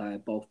 I think they're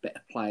both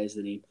better players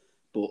than him.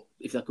 But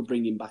if they could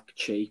bring him back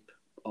cheap,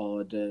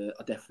 I'd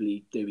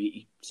definitely do it.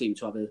 He seemed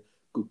to have a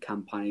good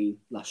campaign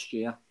last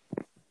year.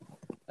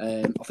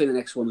 I think the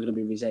next one's going to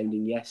be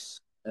resounding yes.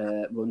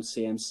 Run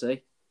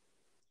CMC.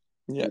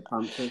 Yeah.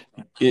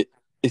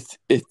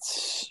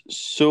 It's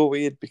so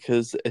weird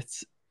because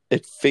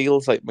it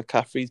feels like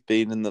McCaffrey's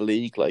been in the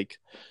league like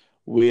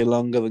way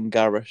longer than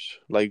Garrett,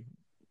 like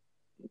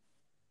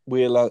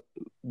way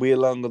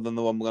longer than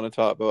the one we're going to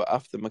talk about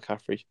after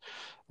McCaffrey.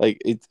 Like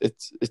it's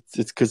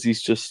because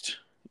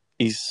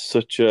he's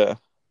such a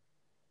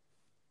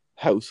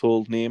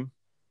household name.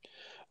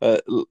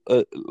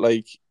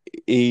 Like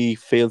he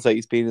feels like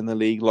he's been in the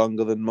league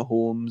longer than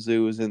Mahomes,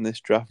 who was in this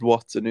draft,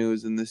 Watson, who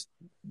was in this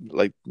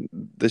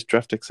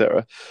draft,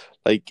 etc.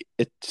 Like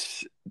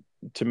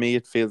to me,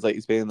 it feels like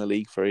he's been in the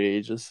league for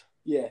ages.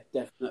 Yeah,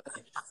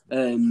 definitely.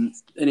 And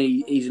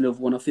he's another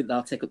one. I think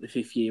they'll take up the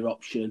 5th year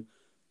option,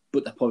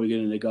 but they're probably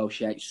going to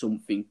negotiate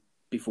something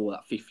before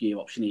that 5th year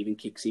option even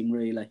kicks in,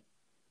 really.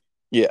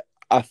 Yeah,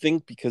 I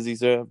think because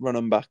he's a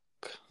running back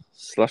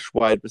 /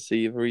 wide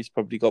receiver, he's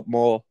probably got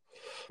more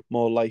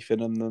life in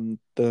him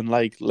than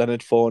like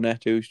Leonard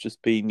Fournette, who's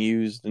just been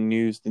used,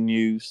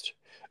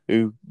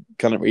 who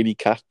can't really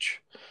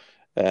catch.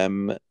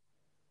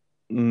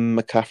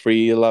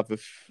 McCaffrey, you'll have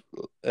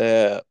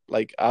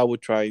like I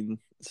would try and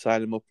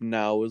sign him up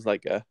now as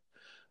like a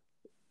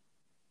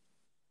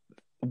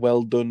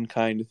well done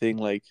kind of thing,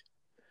 like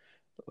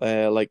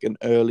an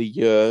early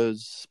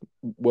year's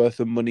worth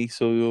of money,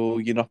 so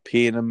you're not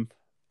paying him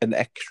an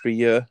extra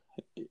year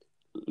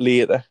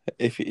later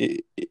if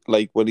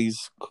like when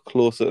he's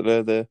closer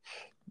to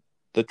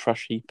the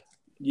trash heap.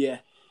 Yeah,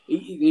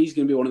 he's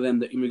going to be one of them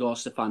that, in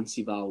regards to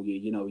fancy value,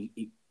 you know,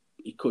 he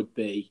could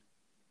be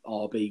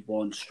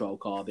RB1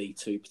 stroke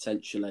RB2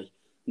 potentially,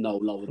 no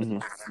lower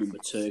than number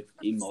 2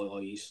 in my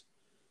eyes.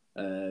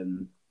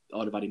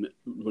 I'd have had him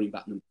running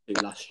back number 2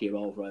 last year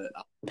over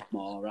at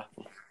Mara.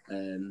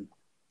 So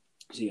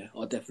yeah,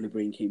 I'd definitely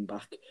bring him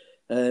back.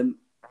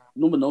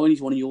 Number 9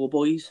 is one of your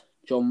boys,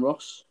 John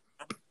Ross.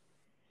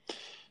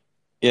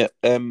 Yeah,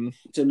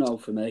 it's a no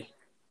for me.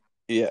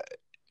 Yeah,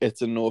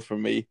 it's a no for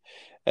me.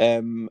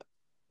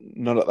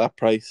 Not at that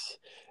price.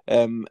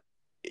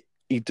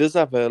 He does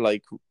have a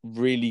like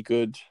really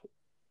good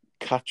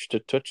catch to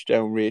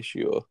touchdown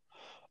ratio.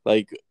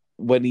 Like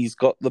when he's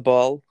got the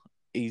ball,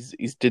 he's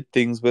did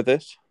things with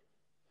it,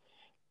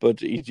 but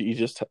he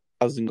just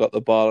hasn't got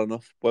the ball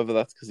enough. Whether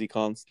that's because he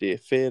can't stay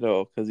fit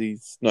or because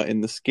he's not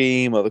in the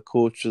scheme or the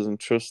coach doesn't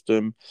trust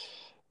him.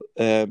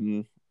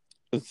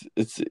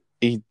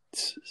 He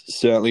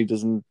certainly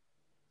doesn't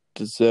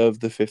deserve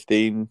the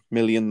 15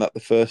 million that the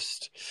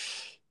first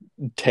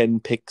 10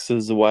 picks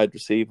as a wide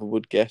receiver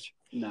would get.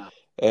 Nah.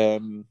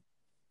 And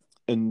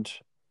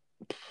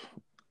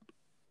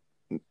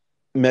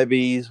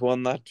maybe he's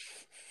one that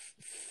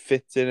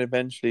fits in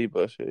eventually,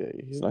 but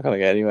he's not going to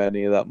get anywhere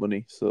near that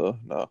money, so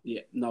no.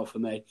 Yeah, no for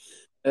me.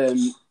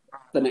 The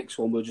next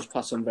one we'll just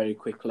pass on very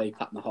quickly,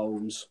 Pat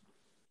Mahomes.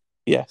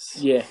 Yes.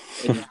 Yeah,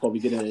 and he's probably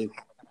going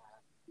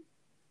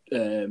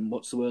to,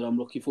 what's the word I'm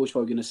looking for? He's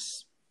probably going to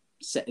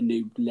set a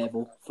new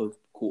level for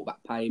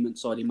quarterback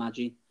payments, I'd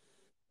imagine.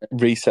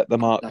 Reset the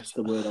mark. That's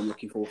the word I'm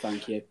looking for,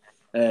 thank you.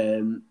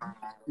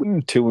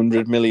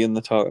 200 million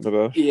they're talking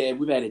about. Yeah,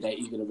 with any doubt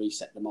he's going to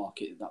reset the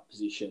market at that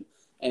position.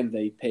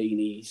 MVP in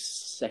his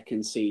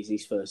second season,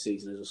 his first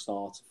season as a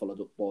starter,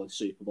 followed up by the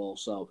Super Bowl,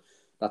 so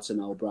that's a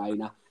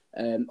no-brainer.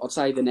 I'd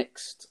say the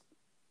next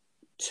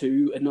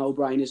 2 are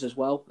no-brainers as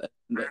well.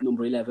 At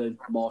number 11,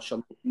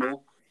 Marshawn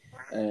Moore.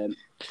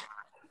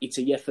 It's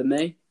a yeah for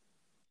me.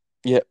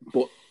 Yeah.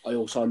 But I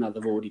also know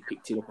they've already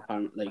picked it up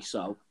apparently,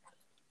 so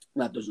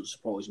that doesn't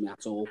surprise me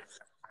at all.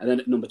 And then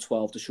at number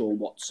 12, Deshaun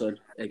Watson.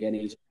 Again,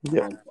 he's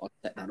one. I'd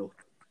set that up.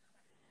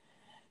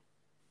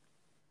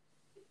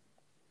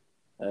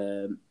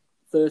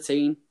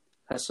 13,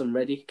 Hassan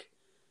Reddick.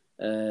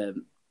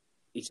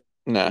 He's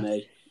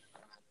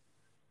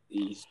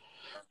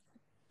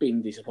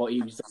been disappointed.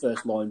 He was the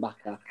first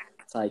linebacker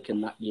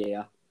taken that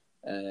year.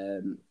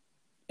 And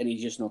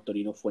he's just not done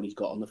enough when he's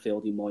got on the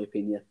field, in my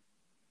opinion.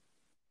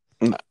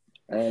 No.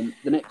 The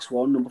next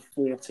one, number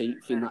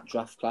 14th in that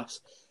draft class,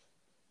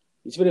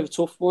 It's a bit of a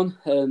tough one.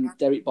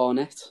 Derek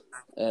Barnett.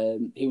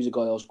 He was a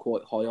guy I was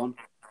quite high on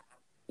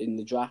in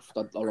the draft.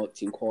 I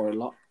liked him quite a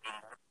lot.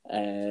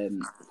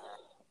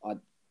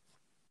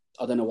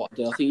 I don't know what to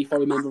do. I think if I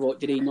remember right,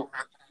 did he not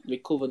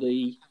recover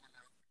the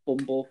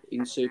fumble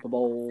in Super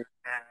Bowl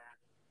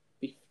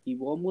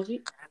 51? Was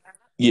it?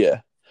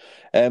 Yeah.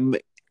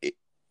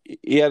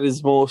 He had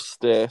his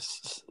most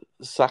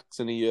sacks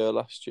in a year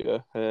last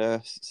year,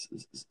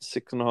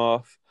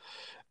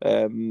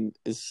 6.5.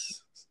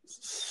 His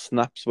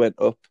snaps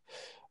went up.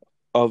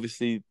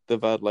 Obviously,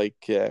 they've had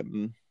like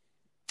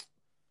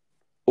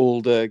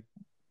older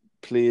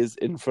players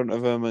in front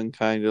of him and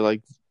kind of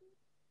like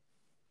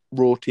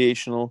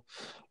rotational,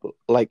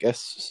 like a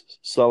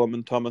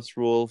Solomon Thomas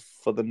role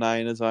for the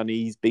Niners, and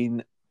he's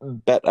been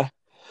better.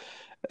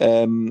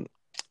 I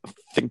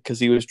think because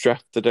he was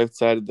drafted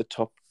outside of the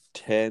top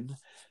 10,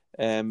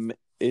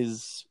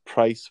 his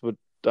price would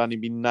only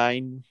be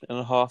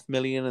 9.5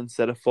 million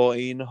instead of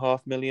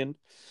 14.5 million.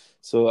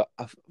 So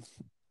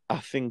I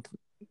think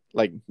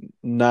like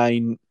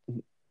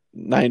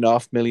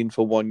 9.5 million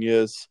for 1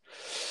 year's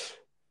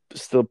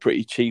still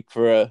pretty cheap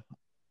for a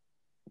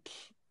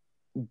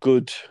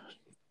good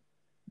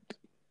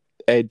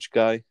edge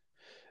guy.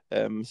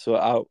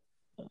 So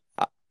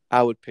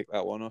I would pick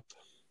that one up.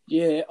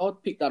 Yeah,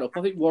 I'd pick that up.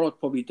 I think what I'd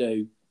probably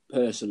do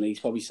personally is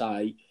probably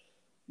say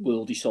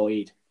we'll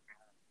decide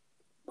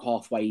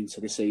halfway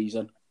into the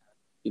season.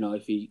 You know,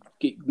 if he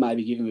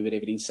maybe give him a bit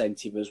of an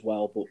incentive as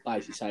well, but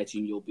basically say to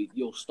him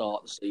you'll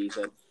start the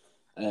season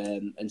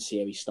and see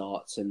how he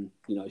starts, and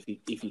you know if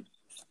he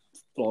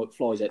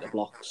flies out the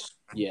blocks,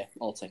 yeah,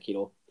 I'll take it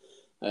up.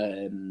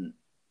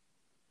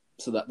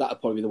 So that'd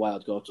probably be the way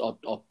I'd go.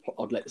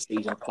 I'd let the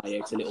season play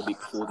out a little bit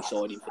before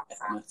deciding for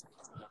definite.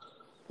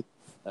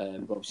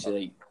 But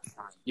obviously,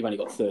 you've only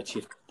got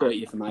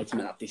 30th of May to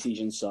make that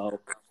decision. So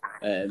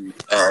I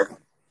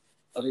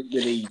think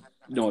with the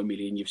 9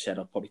 million you've said,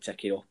 I'd probably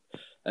take it up.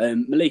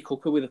 Malik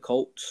Hooker with the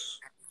Colts.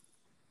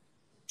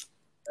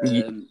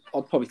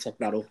 I'd probably take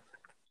that up.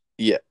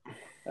 Yeah.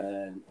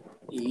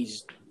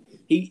 He's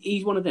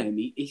one of them.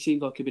 He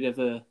seems like a bit of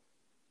a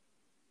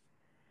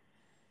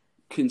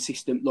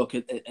consistent, like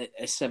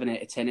a 7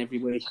 out of 10 every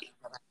week.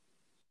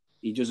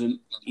 He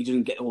doesn't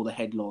get all the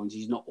headlines.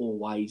 He's not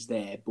always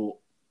there, but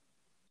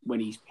when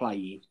he's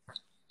playing,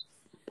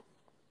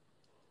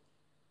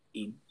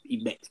 he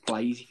makes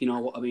plays. If you know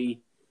what I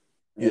mean.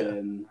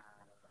 Yeah.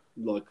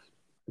 Like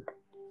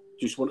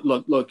just one,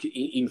 like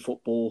in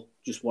football,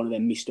 just one of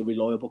them Mr.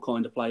 Reliable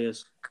kind of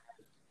players.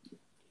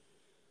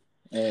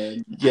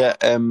 Yeah.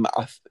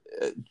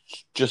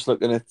 Just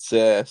looking at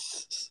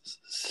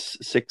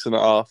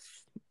 6.5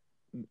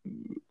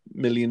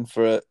 million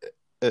for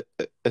a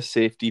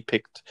safety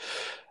picked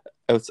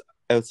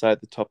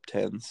outside the top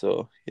 10.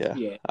 So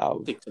yeah, I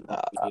would pick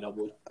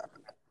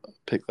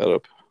that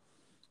up.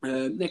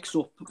 Next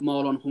up,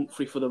 Marlon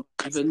Humphrey for the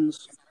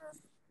Ravens.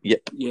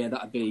 Yep. Yeah,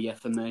 that'd be a yeah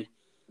for me.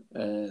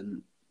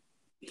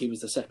 He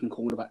was the second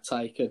cornerback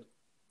taken,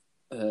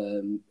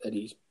 and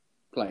he's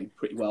playing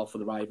pretty well for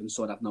the Ravens,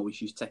 so I'd have no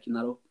issues taking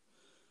that up.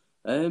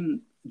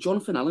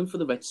 Jonathan Allen for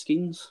the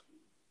Redskins.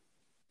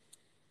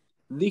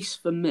 This,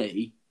 for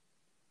me,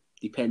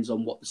 depends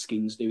on what the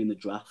Skins do in the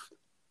draft.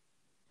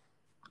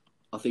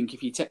 I think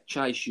if you take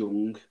Chase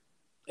Young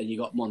and you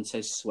got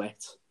Montez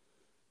Sweat,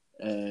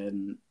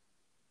 depending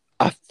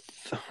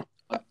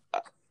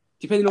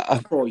on what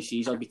the price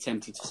is, I'd be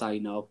tempted to say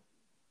no.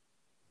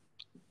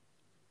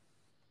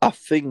 I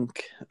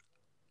think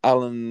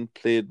Allen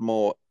played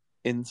more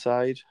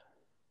inside.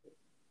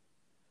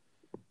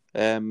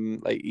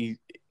 Like he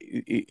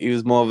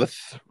was more of a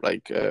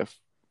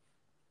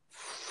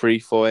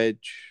 3-4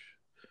 edge.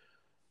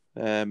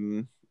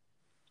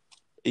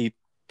 He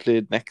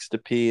played next to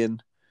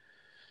Payne,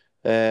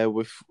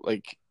 with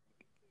like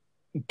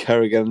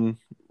Kerrigan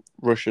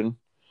rushing.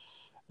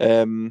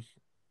 If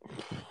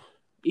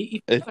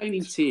you're playing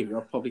interior,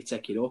 I'll probably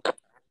take it up.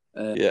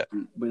 Yeah.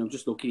 When I'm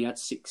just looking, he had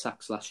 6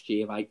 sacks last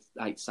year,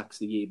 8 sacks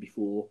the year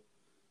before,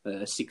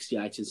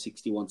 68 and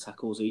 61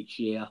 tackles each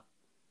year.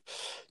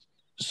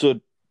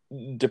 So,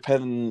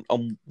 depending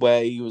on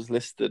where he was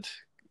listed,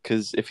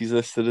 because if he's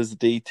listed as a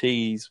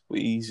DT,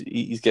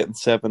 he's getting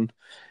 7.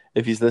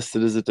 If he's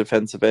listed as a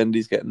defensive end,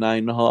 he's getting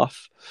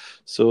 9.5.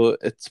 So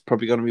it's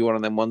probably going to be one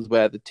of them ones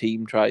where the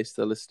team tries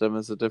to list him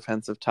as a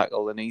defensive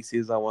tackle, and he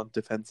says, "I want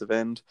defensive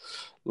end,"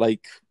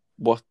 like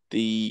what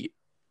the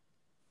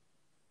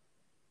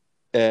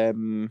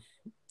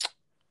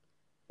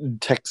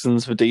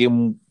Texans were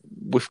doing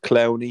with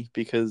Clowney,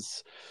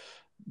 because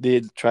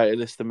they'd try to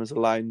list him as a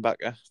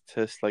linebacker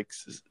to like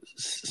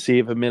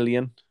save $1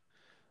 million.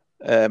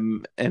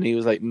 And he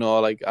was like, "No,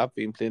 like I've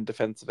been playing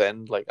defensive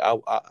end. Like I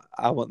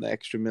want the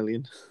extra $1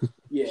 million."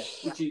 Yeah,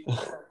 which is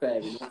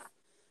fair enough.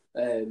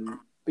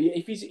 But yeah,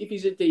 if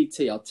he's a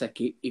DT, I'll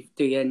take it. If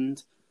D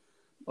end,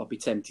 I'll be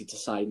tempted to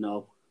say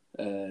no.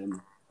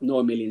 9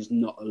 million is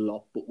not a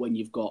lot, but when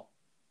you've got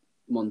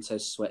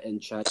Montez Sweat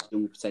and Chase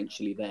Young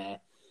potentially there,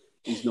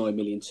 is 9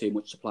 million too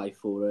much to play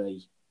for a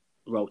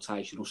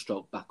rotational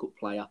stroke backup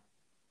player?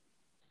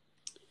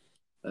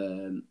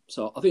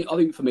 So I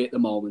think for me at the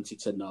moment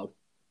it's a no.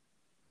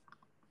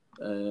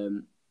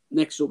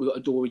 Next up we've got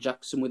Adoree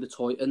Jackson with the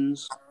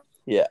Titans.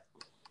 Yeah.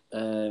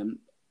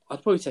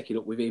 I'd probably take it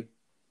up with him.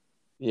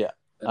 Yeah,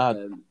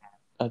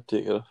 I'd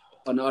take it up.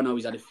 I know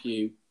he's had a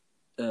few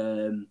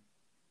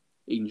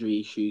injury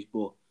issues,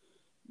 but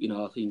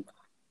I think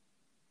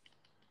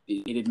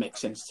it'd make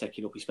sense to take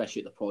it up,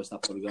 especially at the price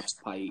that probably got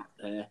to pay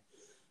there.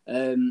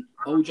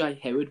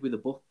 OJ Howard with the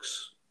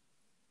Bucks.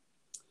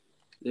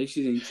 This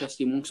is an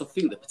interesting one because I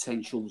think the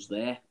potential's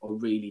there. I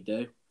really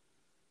do.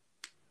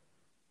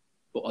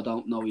 But I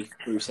don't know if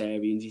Bruce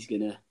Arians is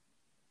going to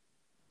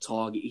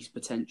target his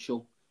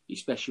potential,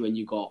 especially when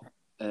you got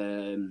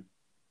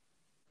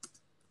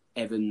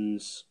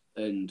Evans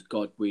and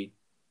Godwin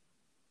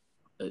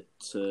at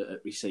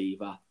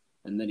receiver.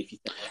 And then if you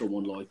take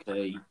someone like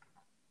a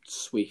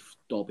Swift,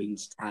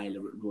 Dobbins,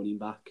 Taylor at running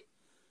back,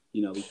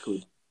 he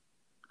could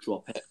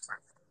drop it.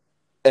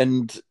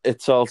 And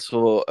it's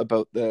also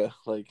about the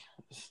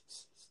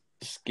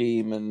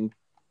scheme, and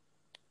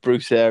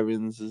Bruce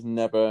Arians has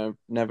never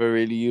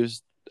really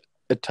used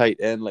a tight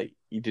end. Like,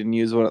 he didn't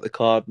use one at the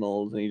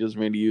Cardinals, and he doesn't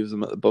really use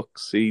them at the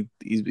Bucks.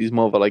 He's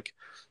more of a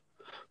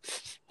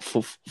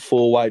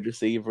four wide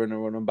receiver and a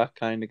running back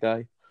kind of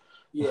guy.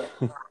 Yeah.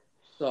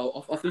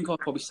 So I think I'd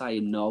probably say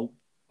no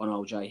on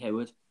OJ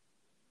Howard.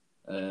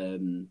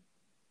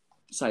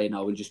 Say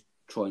no and just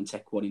try and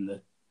take one in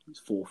the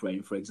fourth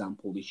round, for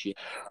example, this year.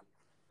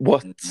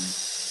 What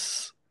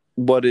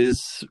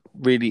is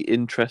really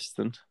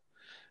interesting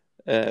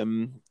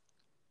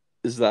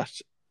is that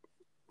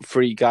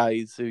three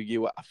guys who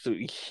you were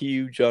absolutely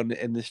huge on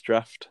in this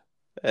draft,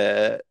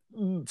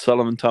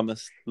 Solomon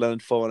Thomas,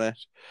 Leonard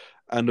Fournette,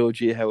 and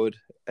OJ Howard,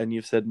 and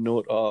you've said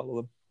no to all of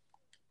them.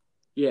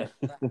 Yeah.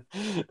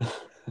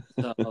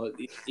 So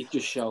it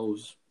just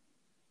shows,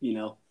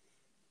 how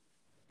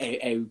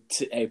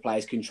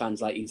players can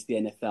translate into the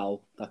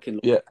NFL. That can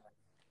look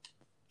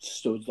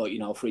studs like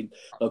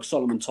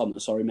Solomon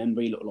Thomas. I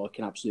remember he looked like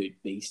an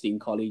absolute beast in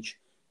college.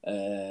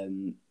 I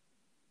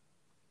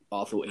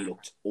thought he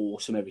looked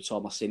awesome every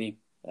time I seen him.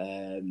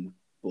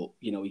 But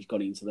he's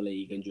gone into the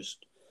league and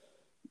just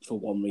for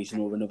one reason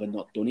or another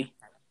not done it.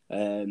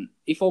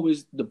 If I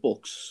was the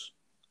Bucks,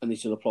 and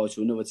this will apply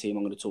to another team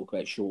I'm going to talk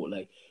about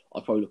shortly,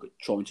 I'd probably look at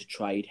trying to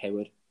trade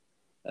Howard.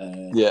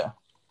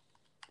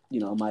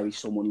 Maybe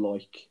someone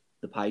like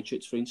the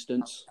Patriots, for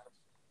instance.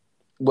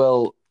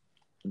 Well,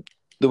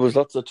 there was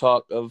lots of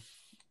talk of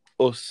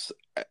us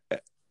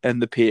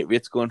and the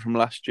Patriots going from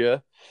last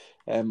year.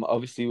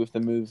 Obviously, with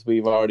the moves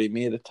we've already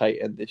made at tight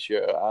end this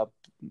year,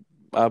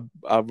 I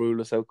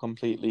rule us out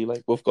completely.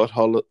 Like, we've got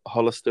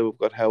Hollister, we've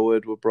got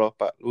Howard, we've brought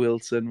back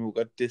Wilson, we've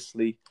got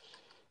Disley.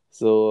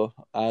 So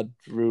I'd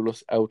rule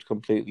us out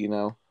completely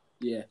now.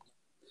 Yeah.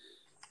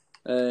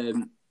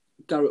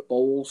 Garrett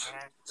Bowles,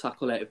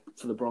 tackle out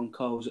for the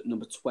Broncos at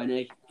number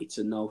 20. It's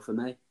a no for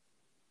me.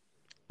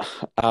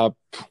 I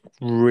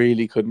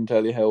really couldn't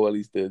tell you how well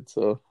he's did.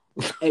 So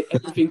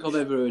everything I've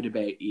ever heard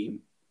about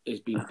him has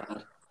been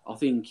bad. I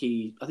think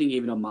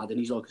even on Madden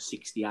he's like a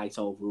 68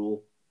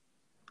 overall.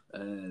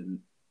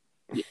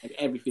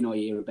 Everything I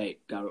hear about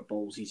Garrett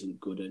Bowles isn't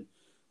good, and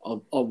I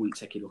wouldn't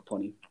take it up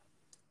on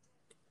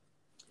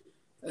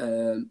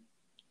him.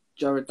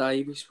 Jared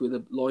Davis with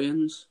the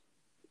Lions.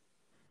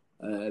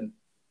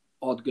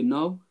 I'd go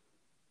no.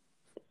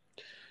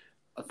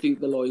 I think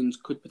the Lions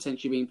could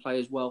potentially be in play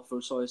as well for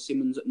Isaiah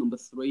Simmons at number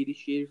 3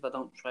 this year if they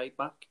don't trade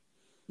back.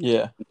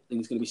 Yeah. I think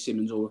it's going to be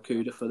Simmons or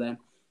Okudah for them.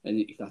 And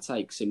if they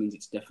take Simmons,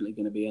 it's definitely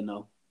going to be a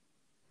no.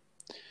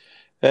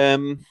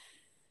 To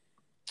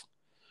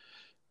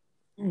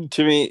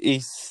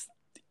me,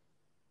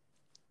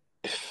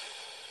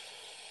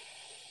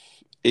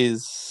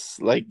 he's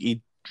like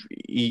he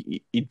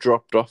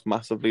dropped off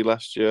massively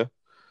last year,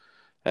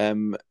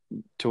 to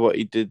what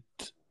he did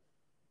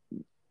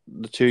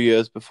the 2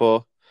 years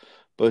before,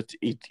 but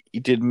he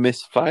did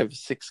miss 5 or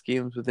 6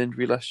 games with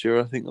injury last year,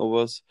 I think it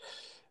was.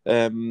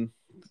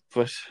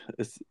 But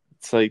it's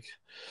like,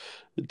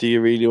 do you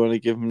really want to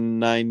give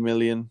him $9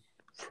 million?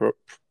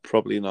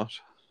 Probably not.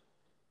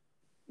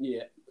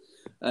 Yeah.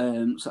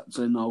 So that's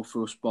a no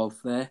for us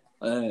both there.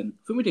 I think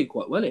we're doing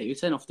quite well here.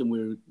 It's not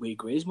often we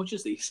agree as much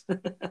as this.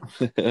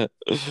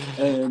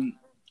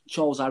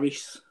 Charles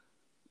Harris,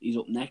 he's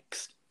up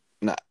next.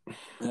 Nah.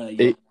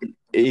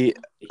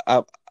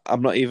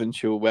 I'm not even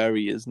sure where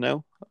he is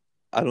now.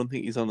 I don't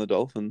think he's on the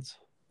Dolphins.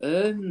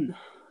 No,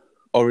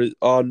 it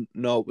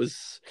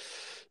was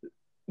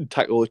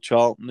Taco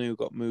Charlton who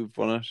got moved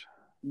on it.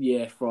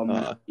 Yeah, from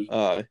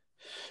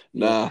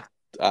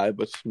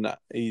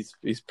he's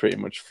pretty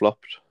much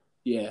flopped.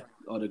 Yeah,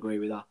 I'd agree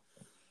with that.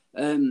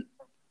 The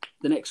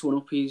next one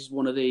up is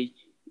one of the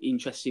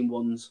interesting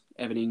ones,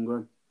 Evan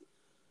Ingram.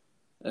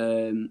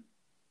 The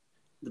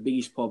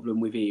biggest problem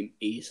with him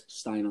is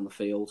staying on the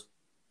field.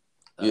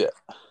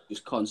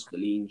 Just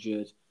constantly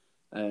injured.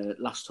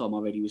 Last time I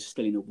read, he was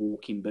still in a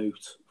walking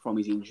boot from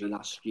his injury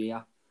last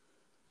year.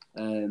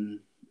 I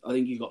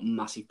think he's got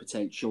massive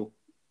potential,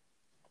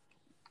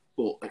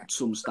 but at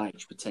some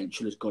stage,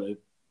 potential has got to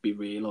be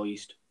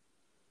realised.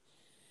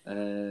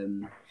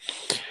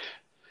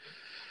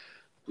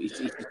 It's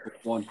a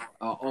tough one.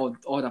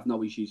 I'd have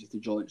no issues if the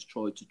Giants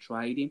tried to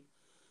trade him.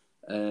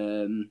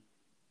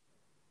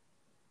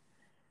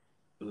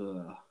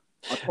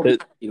 I'd probably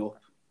pick it up.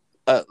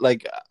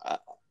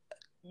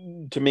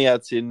 To me,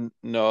 I'd say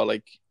no.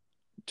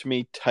 To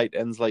me, tight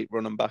ends like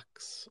running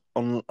backs,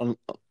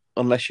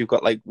 unless you've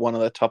got one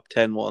of the top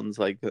 10 ones,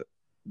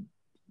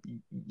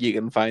 you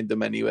can find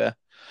them anywhere.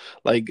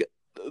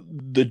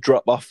 The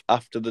drop off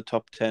after the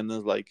top 10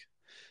 is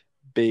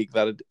big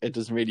that it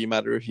doesn't really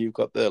matter if you've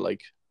got the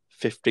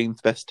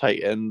 15th best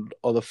tight end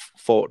or the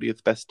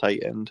 40th best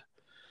tight end.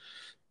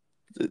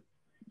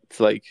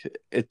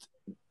 It's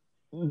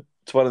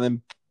one of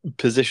them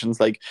positions.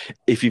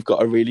 If you've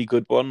got a really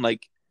good one,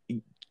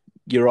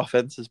 your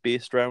offense is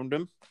based around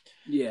them.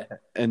 Yeah.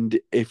 And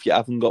if you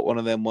haven't got one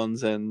of them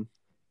ones, then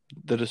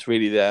they're just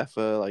really there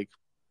for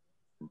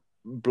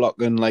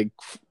blocking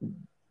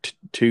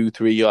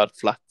 2-3 yard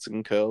flats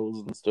and curls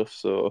and stuff.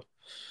 So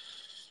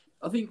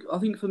I think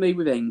for me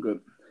with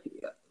Ingram,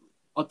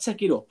 I'd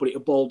take it up, but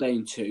it'll boil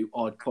down to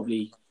I'd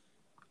probably,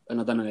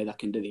 and I don't know how that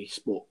can do this,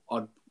 but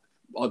I'd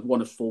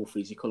want a full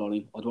physical on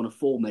him. I'd want a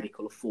full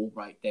medical, a full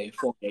breakdown,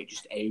 find out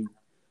just how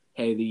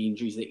the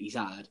injuries that he's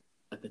had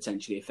are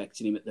potentially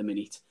affecting him at the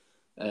minute.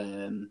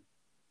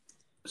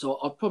 So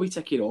I'd probably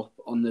take it up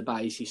on the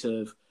basis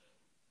of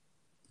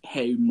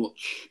how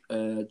much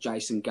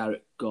Jason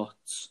Garrett got.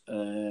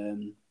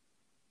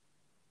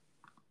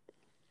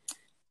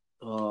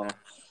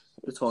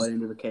 The tight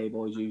end of the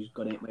Cowboys who's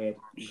gone out my head.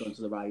 He's gone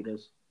to the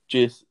Raiders.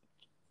 Jason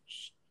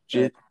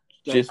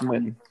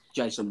Witten.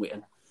 Jason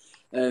Witten.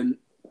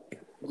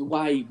 The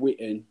way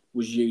Witten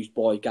was used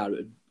by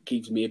Garrett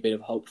gives me a bit of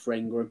hope for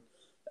Ingram.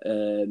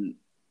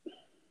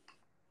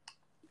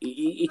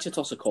 It's a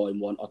toss a coin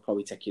one. I'd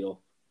probably take it up.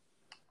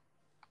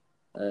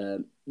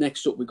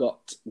 Next up, we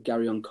got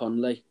Garyon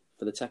Conley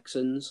for the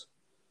Texans.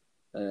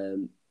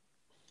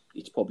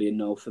 It's probably a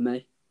no for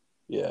me.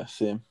 Yeah,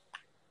 same.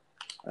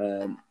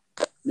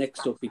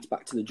 Next up, it's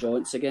back to the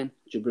Giants again.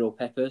 Jabril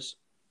Peppers.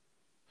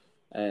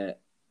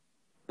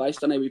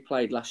 Based on how we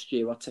played last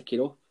year, I'd take it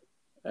up.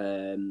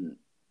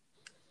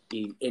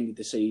 He ended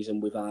the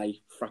season with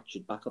a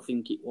fractured back, I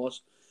think it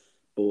was,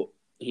 but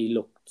he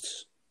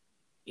looked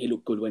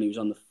good when he was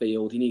on the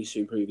field. He needs to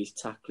improve his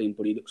tackling,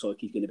 but he looks like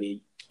he's going to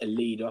be a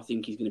leader. I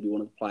think he's going to be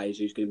one of the players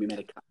who's going to be made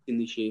a captain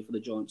this year for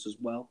the Giants as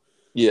well.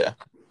 Yeah.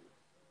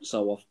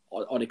 So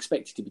I'd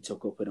expect it to be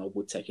took up, and I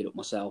would take it up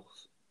myself.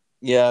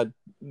 Yeah, I'd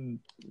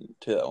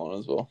take that one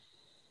as well.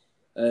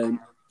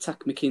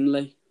 Takk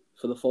McKinley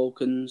for the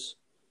Falcons,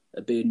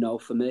 a big no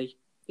for me,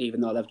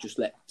 even though they've just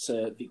let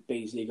Vic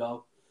Beasley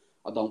go.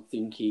 I don't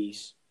think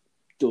he's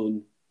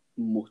done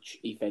much,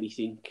 if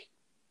anything,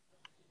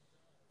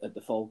 at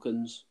the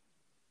Falcons.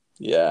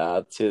 Yeah,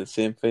 I'd say the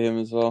same for him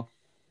as well.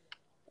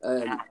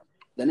 The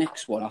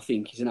next one, I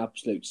think, is an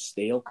absolute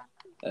steal.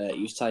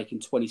 He was taken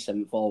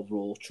 27th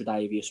overall,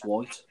 Tre'Davious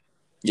White.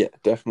 Yeah,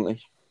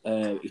 definitely.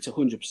 It's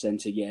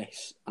 100% a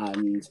yes,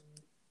 and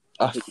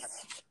I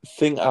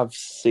think I've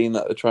seen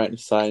that they're trying to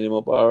sign him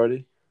up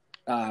already.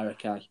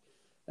 Okay.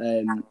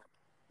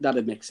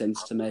 That'd make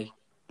sense to me.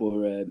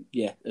 But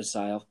yeah, as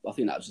I say, I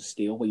think that was a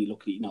steal when you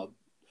look at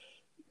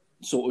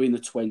sort of in the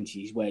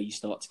 20s where you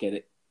start to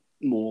get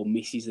more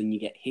misses than you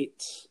get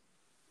hits.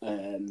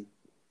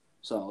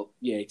 So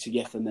yeah, it's a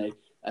yeah for me.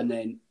 And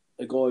then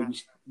a guy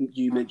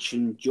you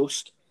mentioned,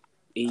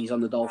 he's on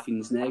the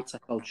Dolphins now,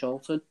 Taco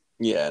Charlton.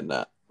 Yeah,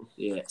 nah.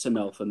 Yeah, it's a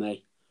no for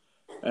me.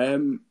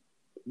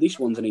 This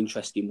one's an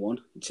interesting one.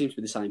 It seems to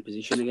be the same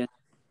position again.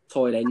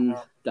 Tight end,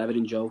 David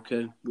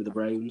Njoku with the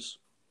Browns.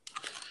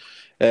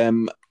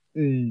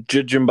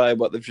 Judging by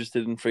what they've just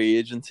did in free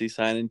agency,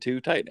 signing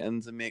 2 tight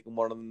ends and making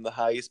one of them the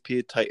highest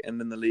paid tight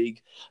end in the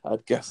league,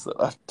 I'd guess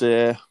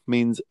that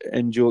means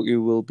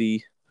Njoku will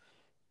be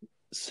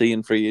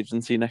seeing free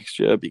agency next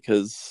year,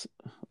 because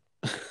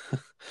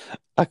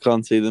I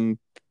can't see them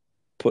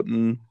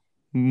putting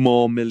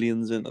more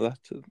millions into that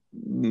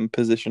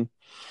position.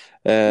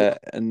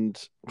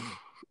 And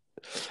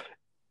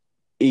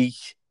he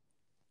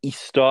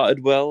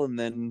started well, and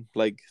then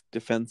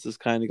defenses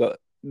kind of got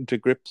to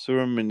grips with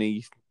him, and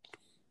he's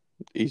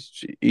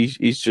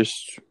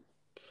just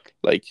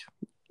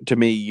to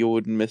me, you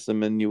wouldn't miss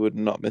him and you would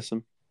not miss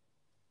him.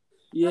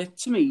 Yeah,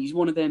 to me, he's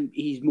one of them.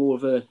 He's more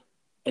of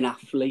an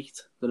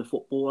athlete than a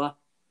footballer.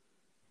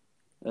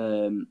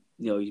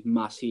 He's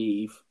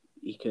massive.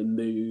 He can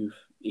move.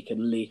 He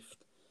can lift.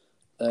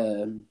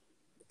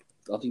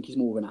 I think he's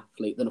more of an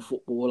athlete than a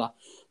footballer.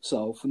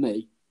 So for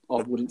me,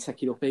 I wouldn't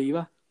take it up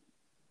either.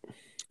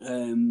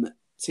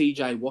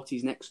 TJ Watt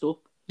is next up.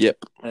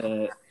 Yep.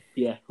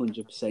 Yeah,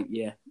 100%.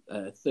 Yeah,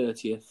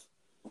 30th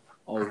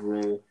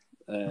overall.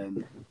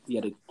 He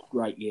had a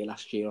great year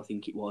last year, I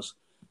think it was.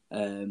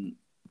 And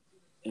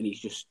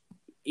he's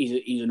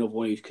another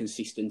one who's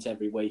consistent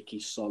every week.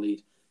 He's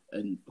solid,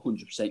 and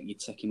 100% you'd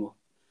take him up.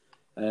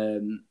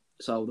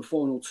 So the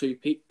final 2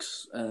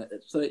 picks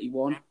at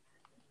 31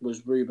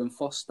 was Reuben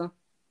Foster.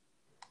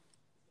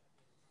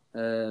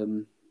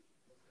 Nah.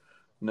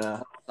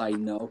 I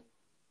know.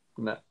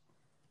 No.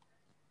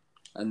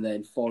 And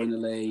then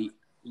finally,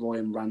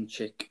 Ryan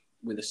Ranchik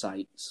with the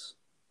Saints.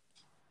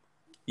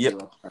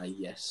 Yep.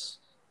 Yes.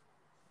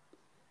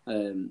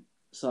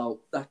 So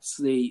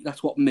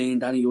that's what me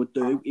and Danny would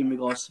do in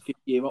regards to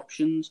 5-year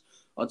options.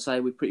 I'd say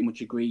we pretty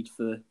much agreed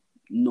for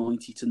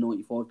 90 to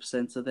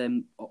 95% of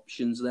them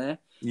options there.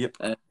 Yep.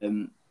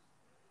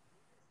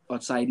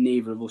 I'd say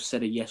neither of us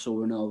said a yes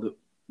or a no that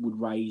would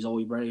raise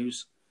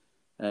eyebrows.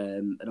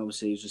 And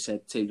obviously, as I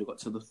said, teams have got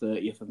till the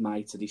 30th of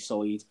May to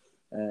decide.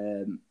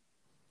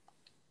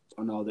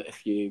 I know that a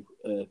few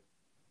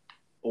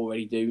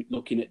already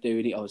looking at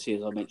doing it. Obviously,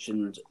 as I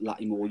mentioned,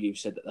 Lattimore, you've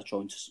said that they're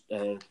trying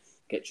to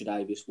get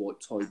Tre'Davious White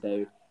tied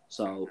down.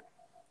 So,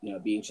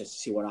 it'd be interesting to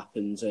see what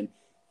happens and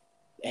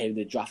how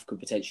the draft could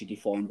potentially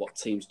define what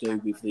teams do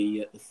with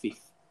the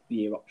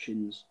 5th-year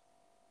options.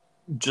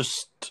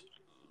 Just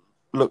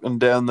looking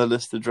down the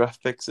list of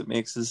draft picks, it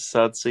makes us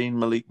sad seeing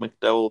Malik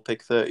McDowell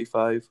pick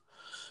 35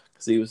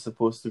 because he was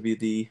supposed to be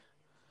the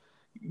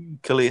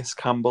Calais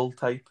Campbell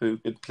type who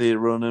could play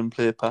run and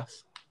play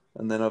pass,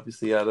 and then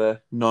obviously had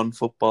a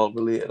non-football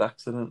related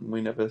accident and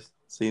we never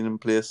seen him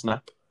play a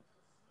snap.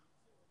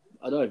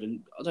 I don't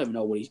even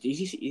know what he's doing.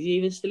 Is he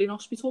even still in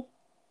hospital?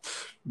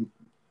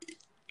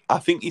 I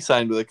think he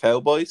signed with the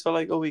Cowboys for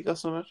like a week or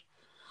something.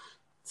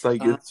 It's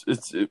like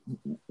it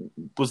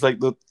was like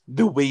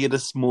the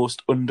weirdest,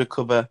 most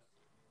undercover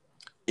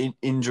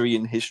injury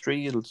in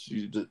history. You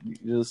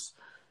just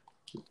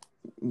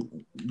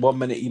 1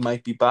 minute he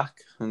might be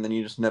back, and then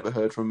you just never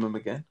heard from him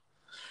again.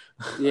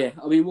 Yeah,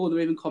 I mean, were there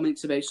even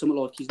comments about something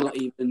like he's not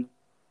even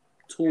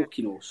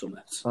talking or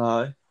something?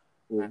 Aye.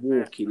 Or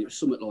walking. It was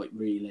something like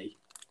really,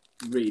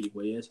 really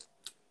weird.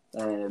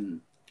 But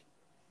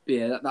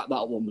yeah, that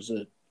one was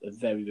a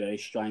very, very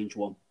strange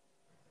one.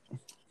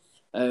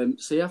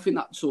 So yeah, I think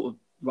that sort of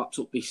wraps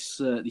up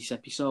this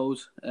episode.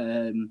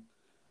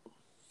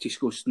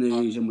 Discussed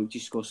news and we've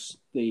discussed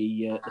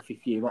the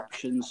 5th-year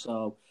options.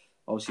 So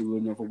obviously we're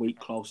another week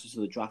closer to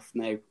the draft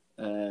now.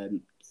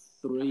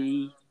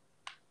 3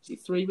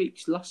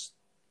 weeks? Last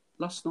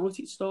night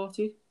it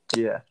started.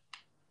 Yeah.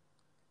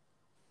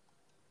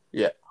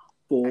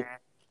 4.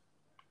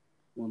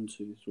 1,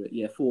 2, 3.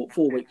 Yeah, 4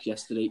 weeks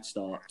yesterday it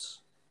starts.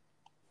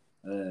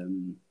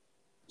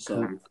 So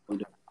we're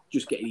kind of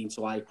just getting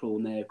into April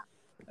now.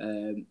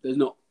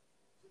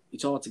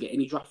 It's hard to get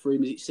any draft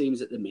rumours, it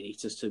seems, at the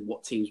minute as to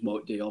what teams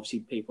might do. Obviously,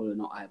 people are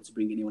not able to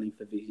bring anyone in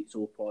for visits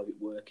or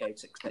private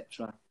workouts,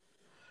 etc.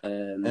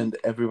 And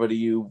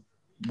everybody who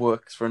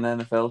works for an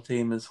NFL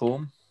team is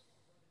home.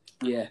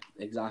 Yeah,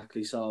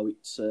 exactly. So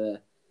it's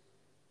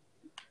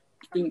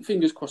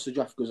fingers crossed the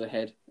draft goes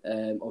ahead.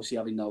 Obviously,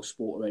 having no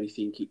sport or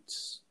anything,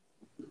 it's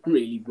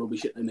really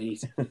rubbish at the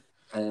minute.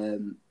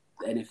 The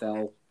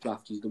NFL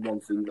draft is the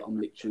one thing that I'm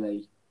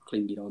literally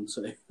clinging on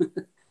to.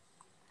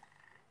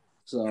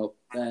 So,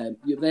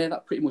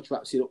 that pretty much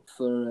wraps it up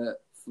for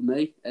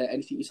me.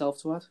 Anything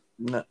yourself to add?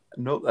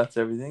 No, that's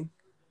everything.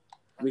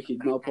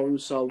 Wicked, no problem.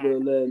 So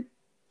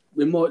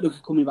we might look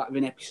at coming back with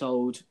an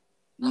episode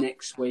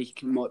next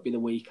week. It might be the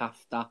week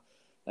after.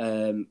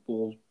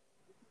 We'll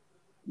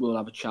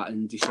have a chat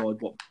and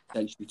decide what to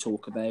potentially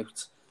talk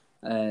about.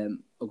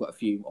 I've got a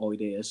few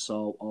ideas,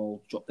 so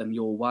I'll drop them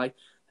your way.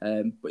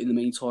 But in the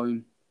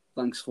meantime,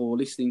 thanks for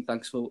listening.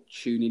 Thanks for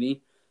tuning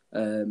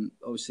in.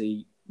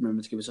 Obviously,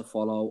 remember to give us a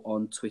follow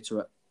on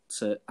Twitter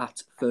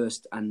at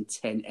First and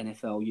 10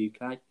 NFL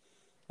UK.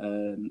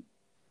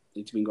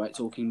 It's been great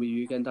talking with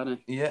you again,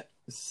 Danny. Yeah,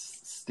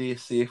 stay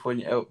safe when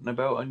you're out and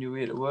about on your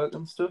way to work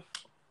and stuff.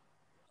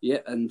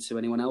 Yeah, and to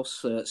anyone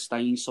else,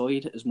 stay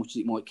inside as much as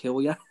it might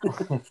kill you.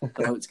 I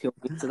know it's killed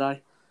me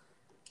today.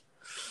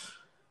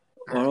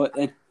 All right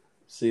then.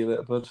 See you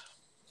later, bud.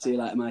 See you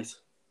later, mate.